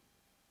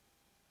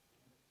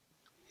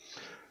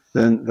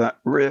 Then that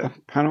rear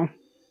panel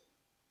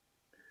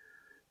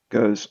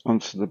goes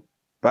onto the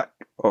back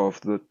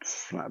of the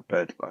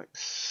flatbed like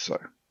so.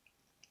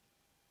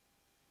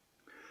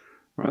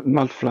 Right,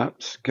 mud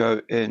flaps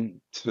go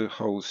into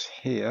holes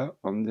here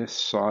on this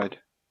side,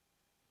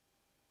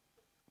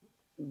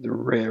 the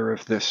rear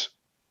of this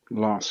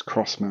last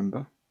cross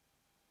member,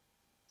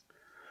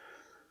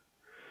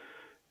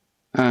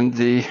 and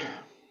the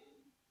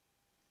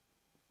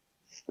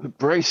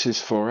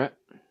braces for it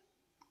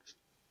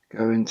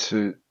go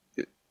into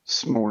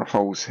smaller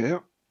holes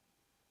here,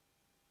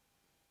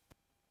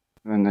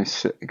 and they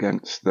sit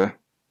against the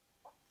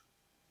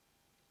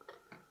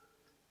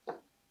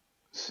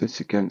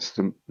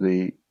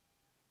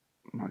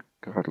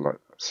guard like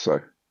that.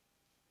 So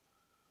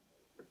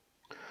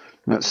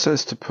now it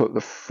says to put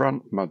the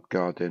front mud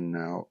guard in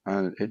now,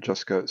 and it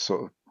just goes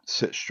sort of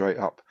sit straight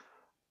up.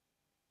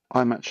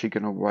 I'm actually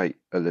going to wait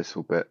a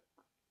little bit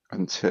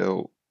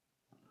until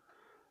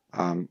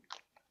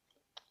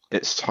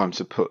it's time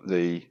to put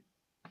the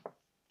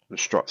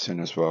struts in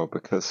as well,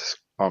 because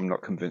I'm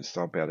not convinced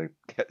I'll be able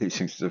to get these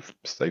things to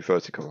stay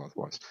vertical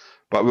otherwise.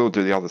 But we'll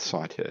do the other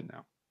side here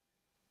now.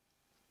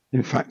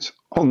 In fact,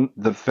 on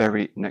the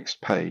very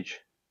next page,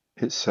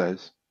 it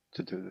says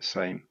to do the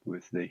same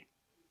with the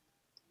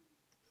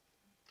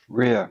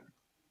rear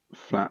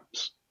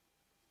flaps,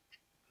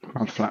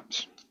 front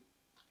flaps.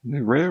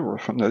 The rear or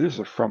front? No, these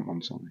are the front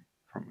ones, aren't they?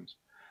 Front ones.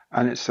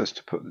 And it says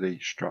to put the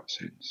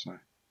struts in. So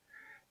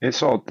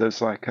it's odd.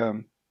 There's like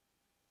it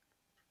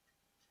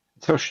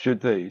tells you to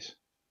do these,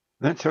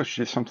 then it tells you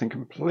to do something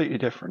completely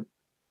different,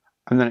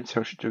 and then it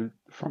tells you to do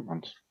the front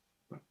ones.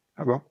 But,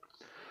 oh well,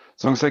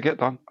 as long as they get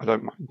done, I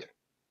don't mind.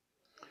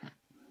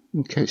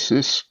 Okay, so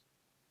this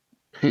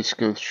piece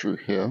goes through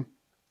here.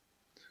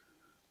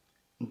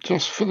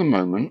 Just for the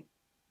moment,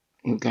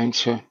 I'm going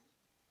to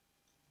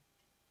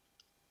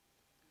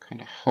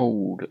kind of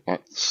hold it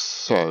like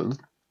so.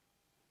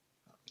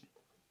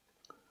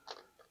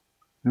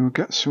 Then we'll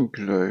get some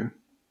glue.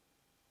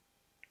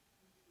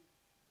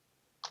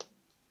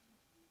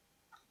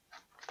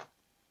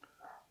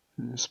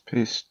 And this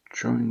piece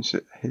joins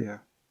it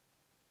here,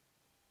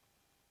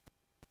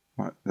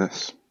 like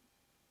this.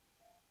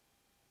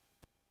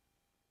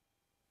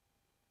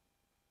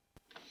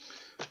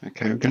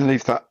 Okay, we're going to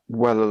leave that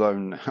well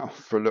alone now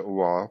for a little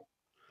while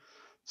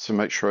to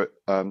make sure it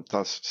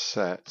does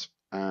set,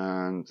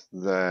 and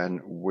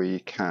then we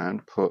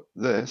can put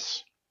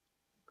this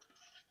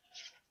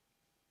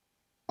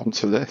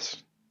onto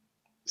this.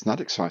 Isn't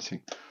that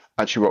exciting?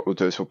 Actually, what we'll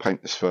do is we'll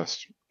paint this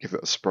first, give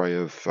it a spray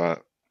of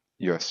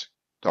US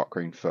dark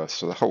green first,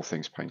 so the whole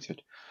thing's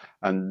painted,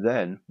 and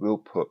then we'll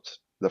put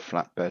the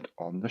flatbed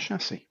on the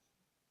chassis.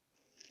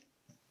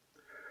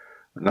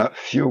 And that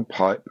fuel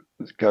pipe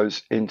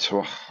goes into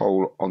a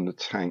hole on the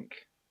tank.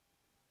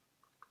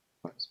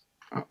 That's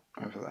up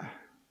over there,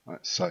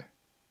 like so.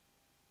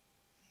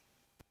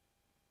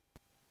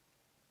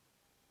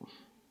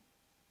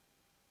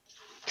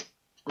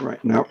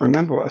 Right, now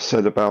remember what I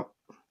said about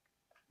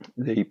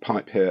the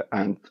pipe here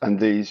and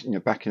these,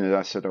 back in the day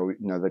I said,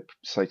 they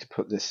say to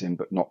put this in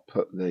but not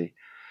put the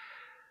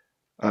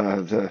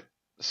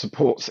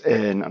supports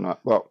in, and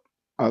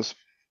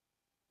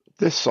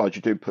this side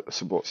you do put the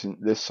supports in,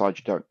 this side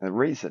you don't. And the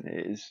reason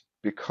is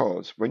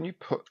because when you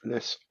put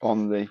this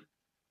on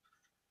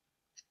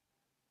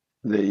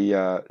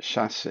the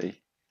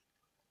chassis,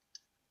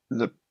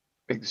 the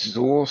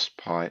exhaust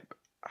pipe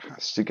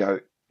has to go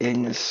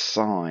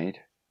inside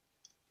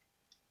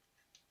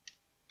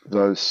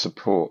those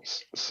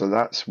supports. So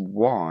that's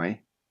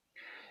why,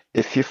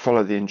 if you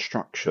follow the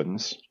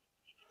instructions,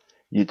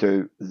 you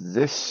do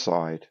this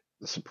side,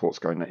 the supports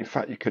going in. In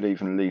fact, you could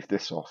even leave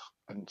this off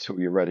until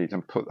you're ready,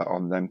 then put that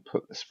on, then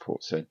put the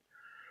supports in.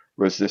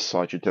 Whereas this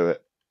side, you do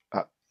it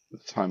at the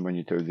time when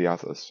you do the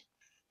others.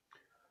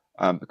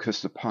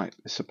 Because the pipe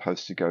is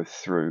supposed to go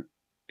through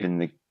in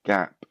the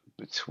gap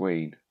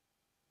between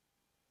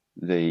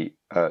the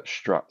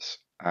struts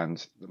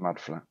and the mud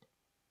flap.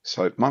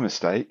 So my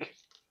mistake,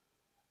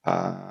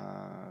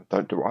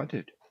 don't do what I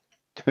did.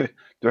 Do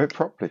it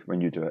properly when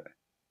you do it.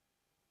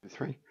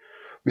 3.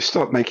 We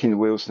start making the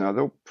wheels now.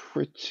 They're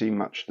pretty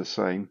much the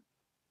same,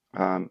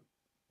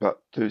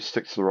 but do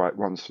stick to the right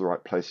ones for the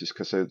right places,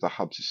 because the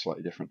hubs are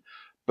slightly different.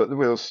 But the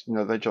wheels,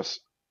 they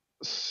just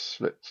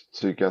slip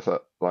together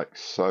like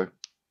so,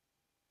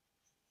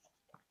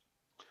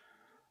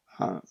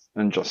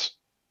 and just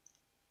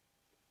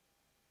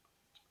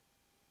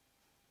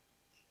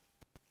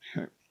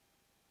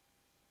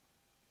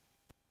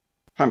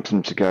clamp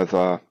them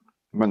together.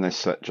 When they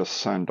set, just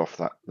sand off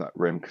that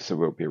rim, because there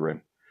will be a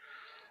rim.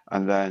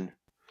 And then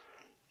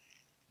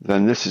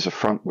this is a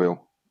front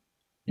wheel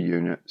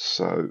unit,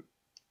 so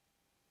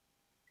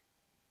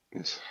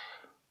this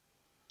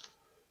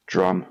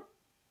drum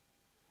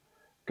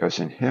goes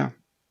in here.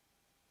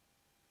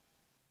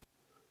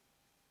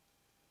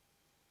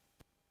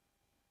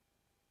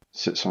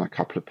 Sits on a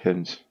couple of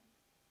pins,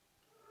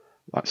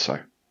 like so.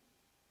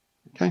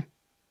 Okay.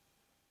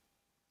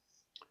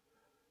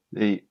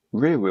 The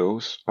rear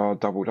wheels are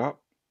doubled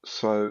up,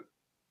 so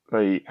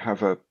they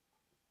have a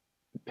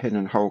pin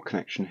and hole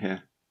connection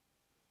here.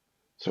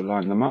 So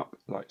line them up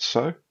like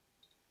so.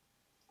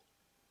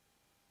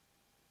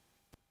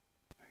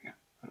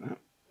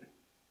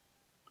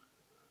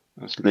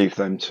 Let's leave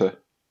them to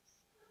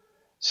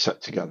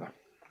set together.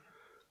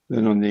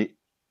 Then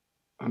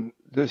on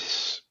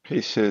this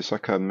piece here is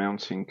like a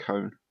mounting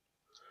cone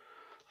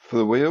for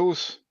the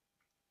wheels.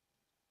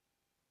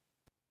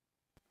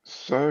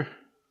 So,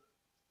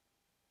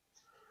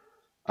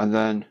 and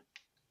then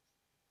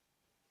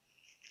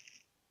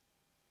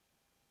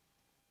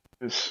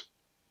this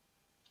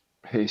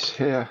piece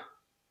here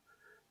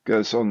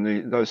goes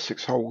on those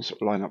 6 holes,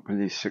 line up with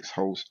these 6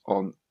 holes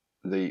on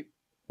the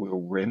wheel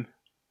rim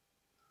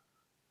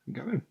and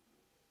go in.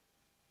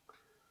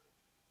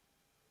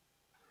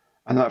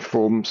 And that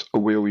forms a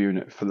wheel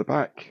unit for the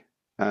back,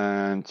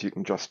 and you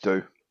can just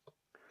do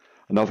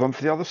another one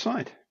for the other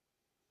side.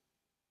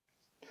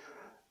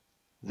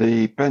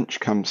 The bench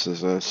comes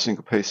as a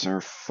single piece. There are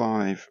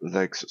 5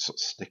 legs that sort of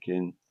stick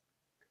in.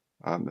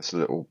 There's a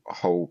little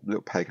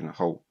peg and a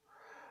hole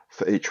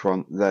for each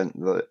one. Then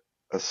the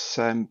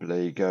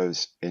assembly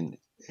goes in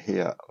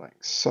here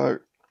like so,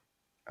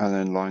 and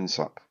then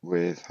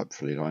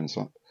hopefully lines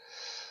up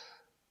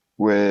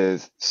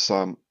with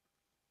some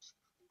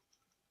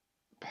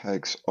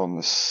pegs on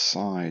the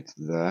side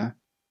there.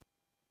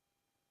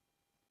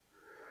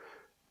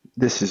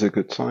 This is a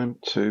good time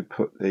to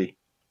put the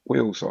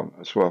wheels on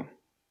as well.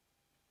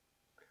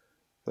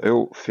 They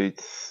all feed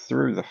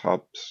through the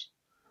hubs,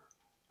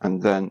 and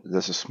then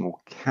there's a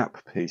small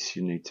cap piece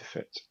you need to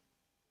fit.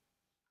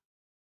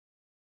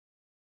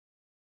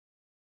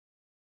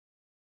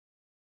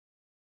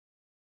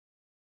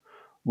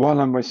 While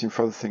I'm waiting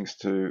for other things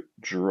to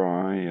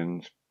dry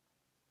and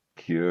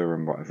cure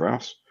and whatever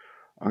else,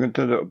 I'm going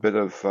to do a little bit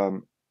of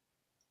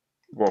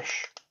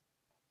wash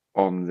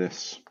on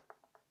this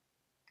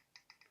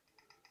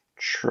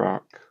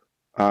truck.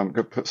 I'm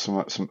going to put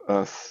some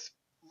earth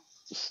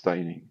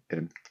staining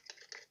in.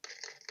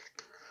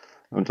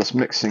 I'm just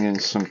mixing in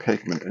some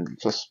pigment and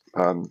just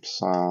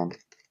some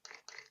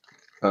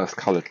earth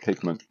coloured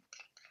pigment.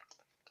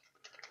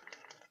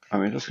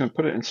 I'm just going to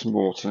put it in some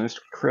water, and this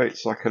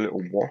creates like a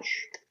little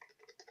wash.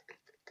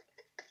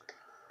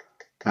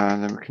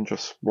 And then we can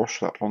just wash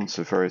that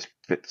onto various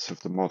bits of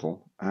the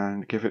model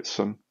and give it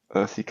some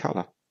earthy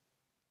colour.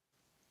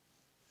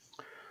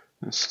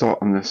 Let's start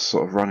on this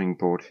sort of running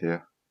board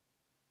here.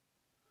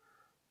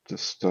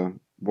 Just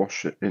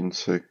wash it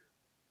into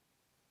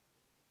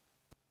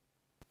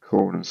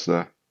corners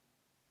there,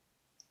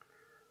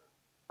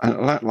 and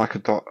it'll act like a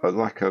wash.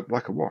 It'll act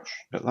like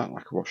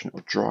a wash, and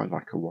it'll dry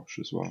like a wash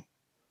as well.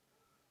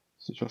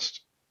 So just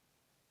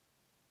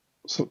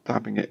sort of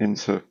dabbing it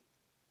into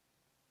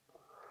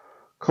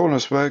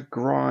corners where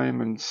grime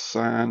and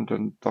sand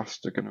and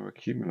dust are going to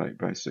accumulate,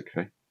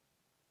 basically.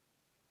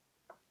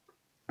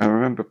 And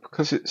remember,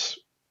 because it's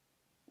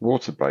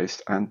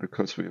water-based and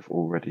because we've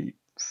already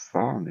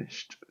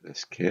varnished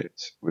this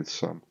kit with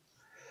some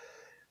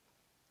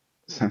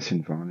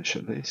satin varnish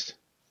at least,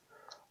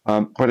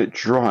 when it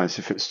dries,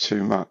 if it's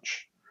too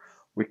much,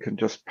 we can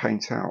just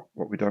paint out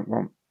what we don't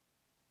want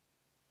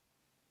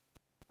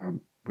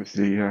with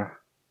the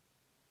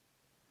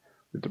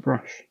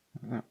brush,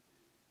 like that.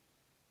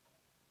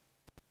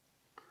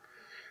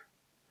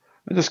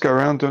 And just go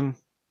around and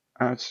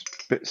add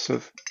bits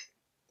of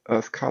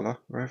earth colour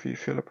wherever you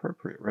feel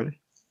appropriate,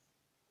 really.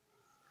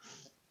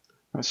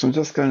 Right, so I'm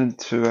just going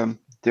to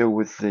deal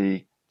with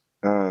the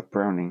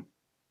Browning,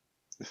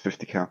 the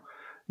 50 cal.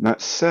 Now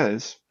it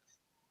says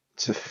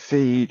to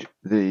feed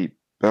the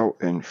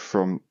belt in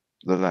from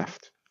the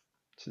left,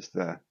 which is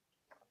there.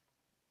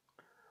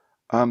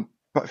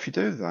 But if you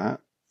do that,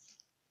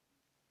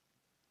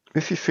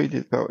 if you feed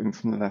the belt in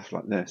from the left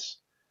like this,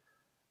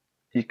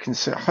 you can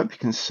see, I hope you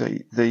can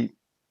see the,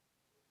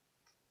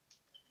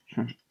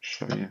 I'll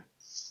show you, it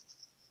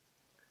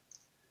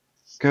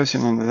goes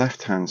in on the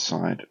left hand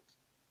side.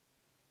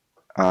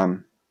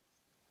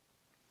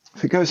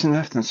 If it goes in the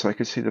left hand side, you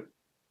can see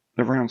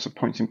the rounds are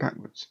pointing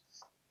backwards.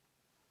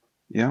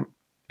 Yeah,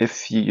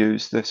 if you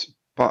use this,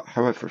 but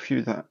however, if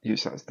you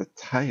use that as the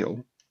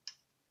tail,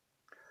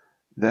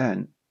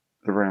 then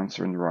the rounds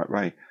are in the right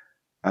way,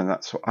 and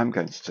that's what I'm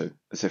going to do,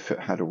 as if it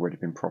had already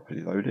been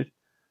properly loaded.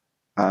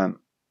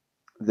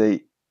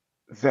 The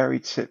very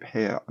tip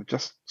here, I've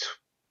just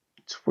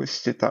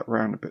twisted that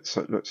round a bit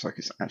so it looks like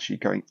it's actually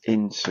going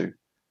into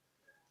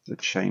the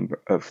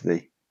chamber of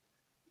the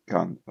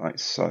gun, like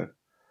so.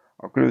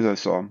 I'll glue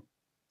those on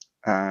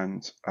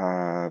and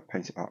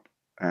paint it up,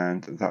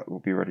 and that will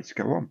be ready to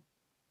go on.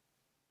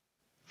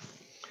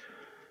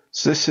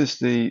 So this is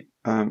the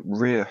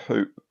rear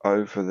hoop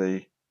over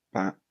the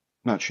back.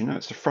 No, actually, no,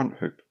 it's the front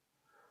hoop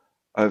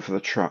over the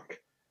truck,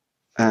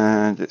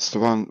 and it's the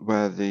one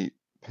where the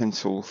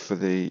pintle for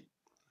the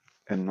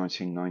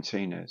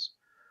M1919 is.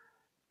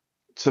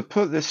 To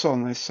put this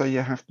on, they say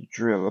you have to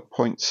drill a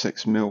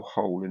 0.6mm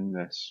hole in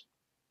this.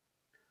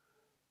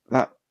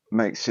 That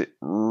makes it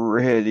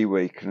really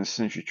weak, and as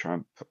soon as you try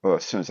and, or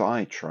as soon as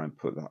I try and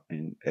put that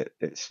in,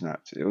 it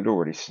snapped. It had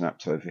already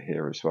snapped over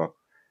here as well.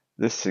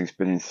 This thing's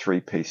been in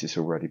 3 pieces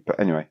already, but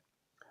anyway,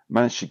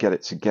 managed to get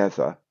it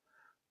together.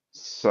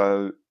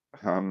 So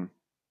I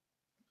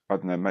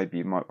don't know, maybe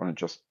you might want to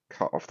just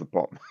cut off the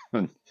bottom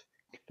and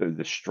do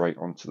this straight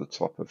onto the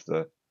top of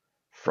the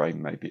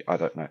frame, maybe, I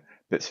don't know,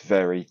 but it's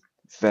very,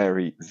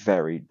 very,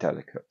 very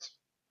delicate.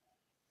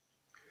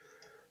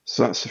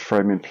 So that's the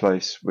frame in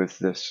place with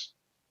this,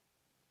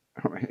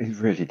 it's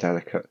really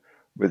delicate,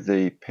 with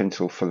the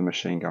pintle for the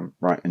machine gun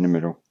right in the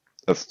middle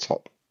of the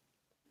top.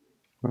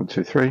 1,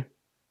 2, 3.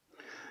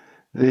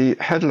 The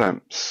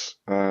headlamps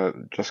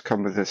just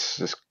come with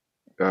this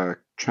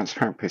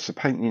transparent piece. So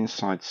paint the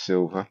inside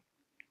silver,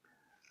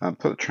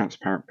 put the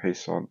transparent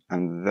piece on,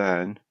 and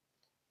then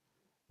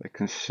they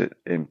can sit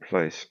in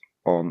place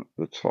on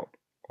the top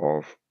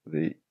of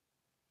the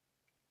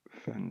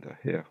fender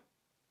here.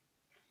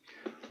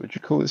 Would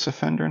you call this a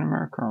fender in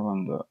America, I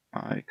wonder?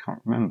 I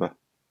can't remember.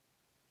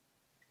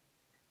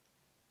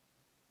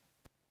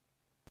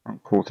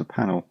 Quarter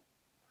panel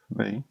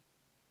for me.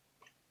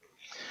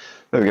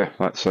 There we go,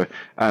 like so.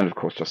 And of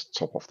course, just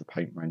top off the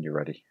paint when you're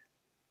ready.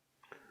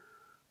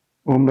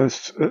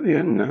 Almost at the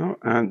end now,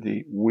 and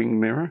the wing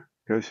mirror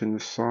goes in the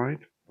side,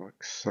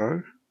 like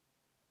so.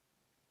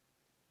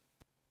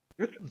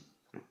 Good.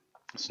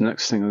 So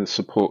next thing are the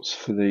supports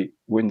for the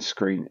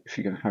windscreen if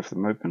you're going to have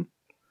them open,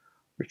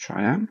 which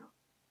I am.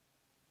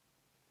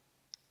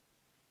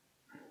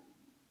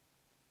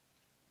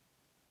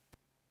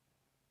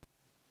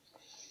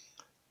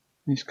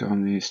 These go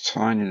on these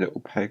tiny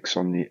little pegs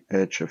on the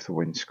edge of the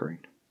windscreen.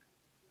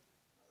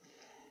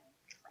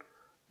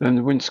 Then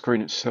the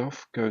windscreen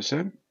itself goes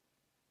in.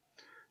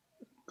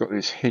 Got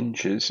these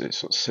hinges it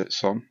sort of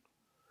sits on,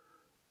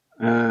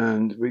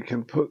 and we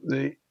can put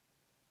the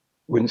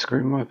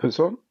windscreen wipers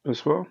on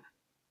as well.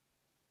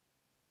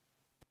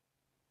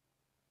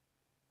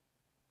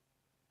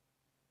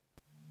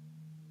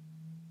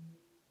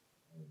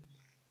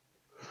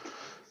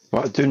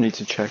 What I do need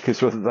to check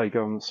is whether they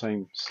go on the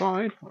same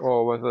side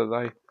or whether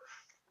they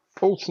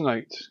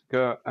alternate,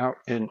 go out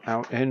in,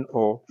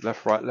 or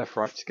left,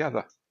 right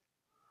together.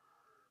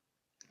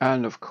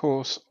 And of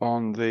course,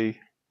 on the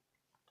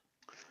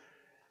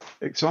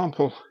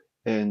example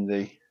in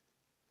the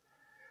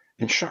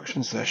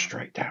instructions, they're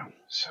straight down.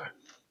 So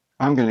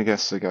I'm going to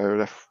guess they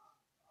go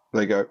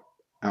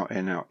out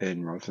in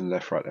rather than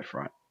left,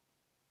 right.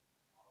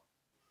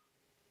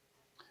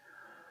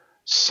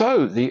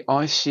 So the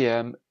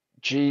ICM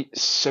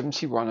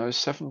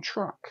G7107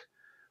 truck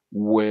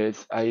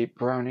with a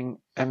Browning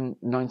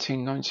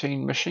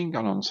M1919 machine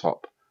gun on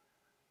top.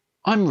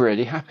 I'm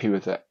really happy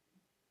with it.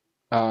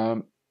 I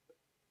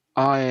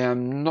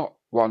am not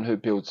one who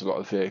builds a lot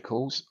of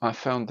vehicles. I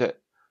found it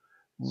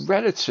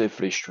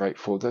relatively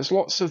straightforward. There's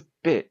lots of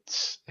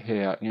bits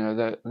here.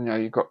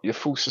 You've got your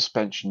full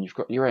suspension, you've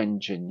got your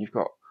engine, you've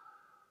got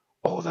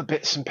all the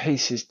bits and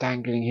pieces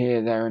dangling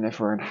here, there, and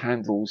everywhere, and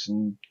handles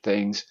and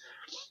things.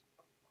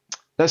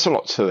 There's a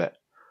lot to it,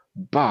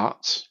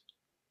 but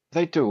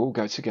they do all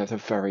go together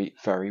very,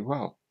 very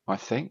well, I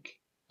think.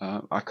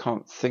 I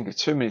can't think of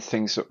too many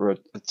things that are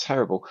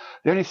terrible.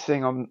 The only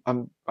thing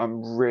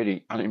I'm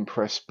really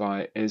unimpressed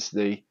by is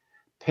the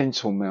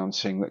pintle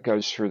mounting that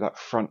goes through that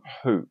front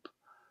hoop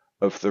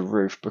of the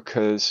roof,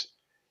 because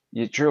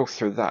you drill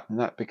through that and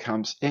that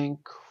becomes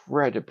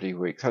incredibly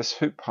weak. Those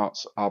hoop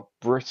parts are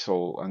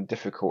brittle and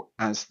difficult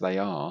as they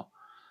are.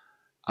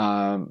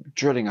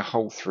 Drilling a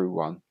hole through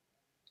one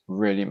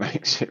really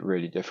makes it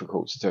really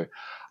difficult to do.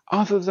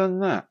 Other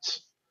than that,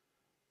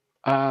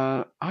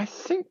 I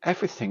think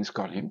everything's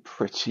gone in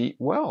pretty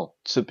well,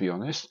 to be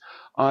honest.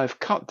 I've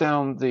cut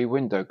down the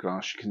window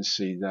glass you can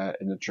see there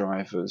in the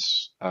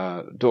driver's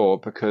door,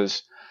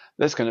 because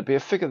there's going to be a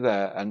figure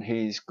there and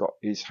he's got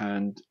his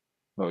hand,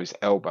 well, his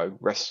elbow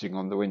resting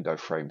on the window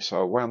frame.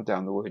 So I wound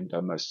down the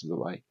window most of the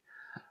way.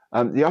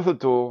 The other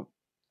door,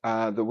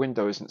 the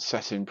window isn't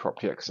set in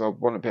properly yet, because I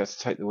want to be able to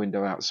take the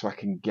window out so I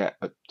can get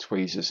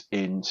tweezers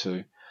in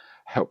to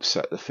help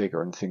set the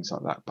figure and things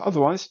like that. But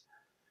otherwise,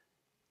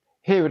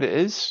 here it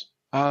is.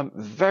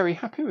 Very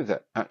happy with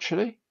it,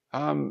 actually.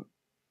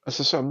 As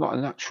I say, I'm not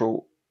a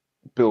natural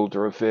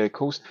builder of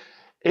vehicles.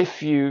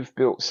 If you've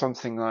built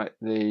something like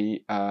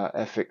the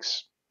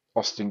FX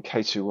Austin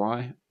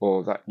K2Y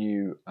or that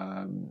new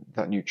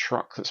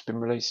truck that's been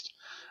released,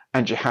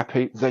 and you're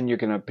happy, then you're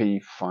going to be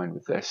fine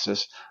with this.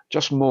 There's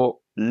just more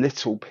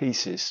little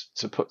pieces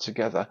to put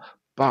together,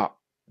 but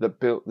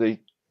the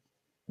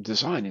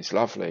design is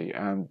lovely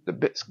and the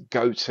bits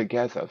go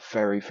together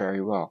very,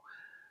 very well.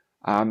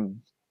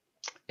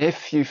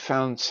 If you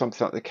found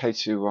something like the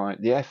K2Y,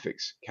 the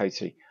FX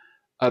KT,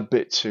 a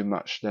bit too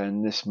much,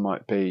 then this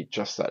might be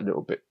just that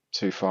little bit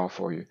too far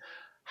for you.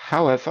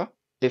 However,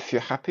 if you're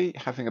happy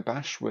having a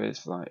bash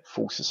with like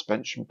full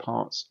suspension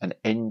parts, an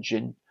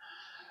engine,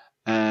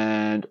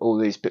 and all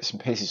these bits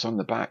and pieces on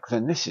the back,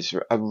 then this is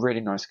a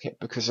really nice kit,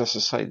 because, as I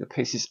say, the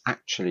pieces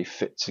actually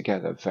fit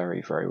together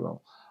very, very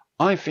well.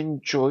 I've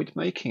enjoyed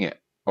making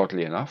it,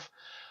 oddly enough.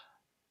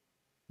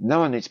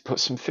 Now I need to put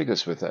some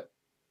figures with it,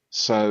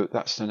 so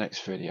that's the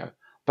next video.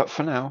 But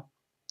for now,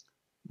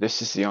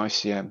 this is the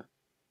ICM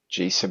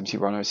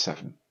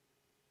G7107.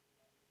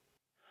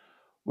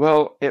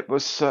 Well, it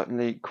was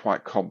certainly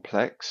quite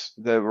complex.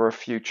 There were a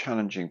few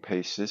challenging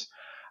pieces,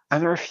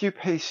 and there are a few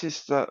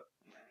pieces that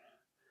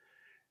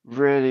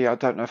really, I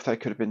don't know if they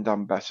could have been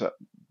done better.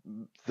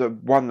 The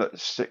one that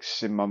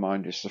sticks in my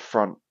mind is the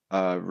front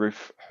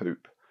roof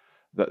hoop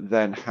that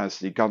then has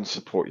the gun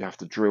support. You have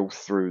to drill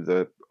through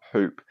the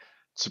hoop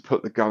to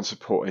put the gun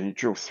support in. You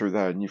drill through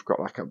there and you've got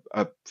like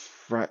a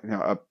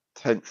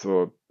tenth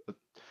or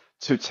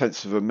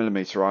 2/10 of a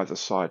millimeter either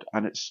side,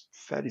 and it's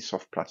fairly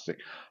soft plastic.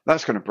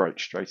 That's going to break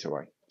straight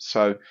away.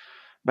 So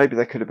maybe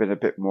there could have been a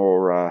bit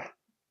more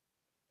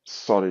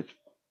solid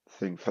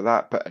thing for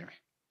that. But anyway,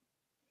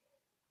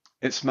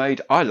 it's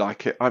made. I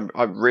like it.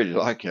 I really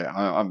like it.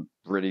 I'm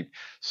really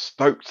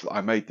stoked that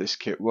I made this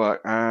kit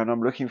work, and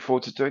I'm looking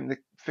forward to doing the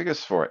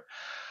figures for it.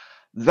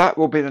 That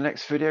will be the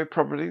next video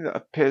probably that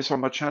appears on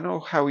my channel.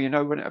 How will you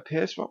know when it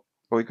appears? Well,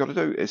 all you got to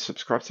do is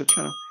subscribe to the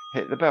channel,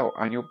 hit the bell,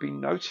 and you'll be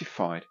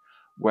notified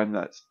when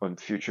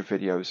future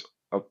videos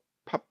are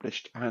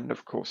published. And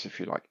of course, if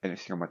you like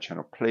anything on my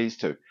channel, please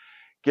do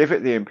give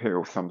it the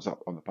imperial thumbs up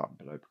on the button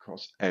below,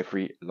 because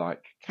every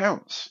like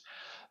counts.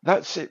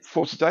 That's it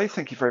for today.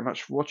 Thank you very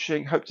much for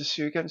watching. Hope to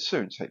see you again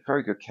soon. Take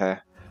very good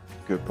care.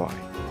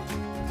 Goodbye.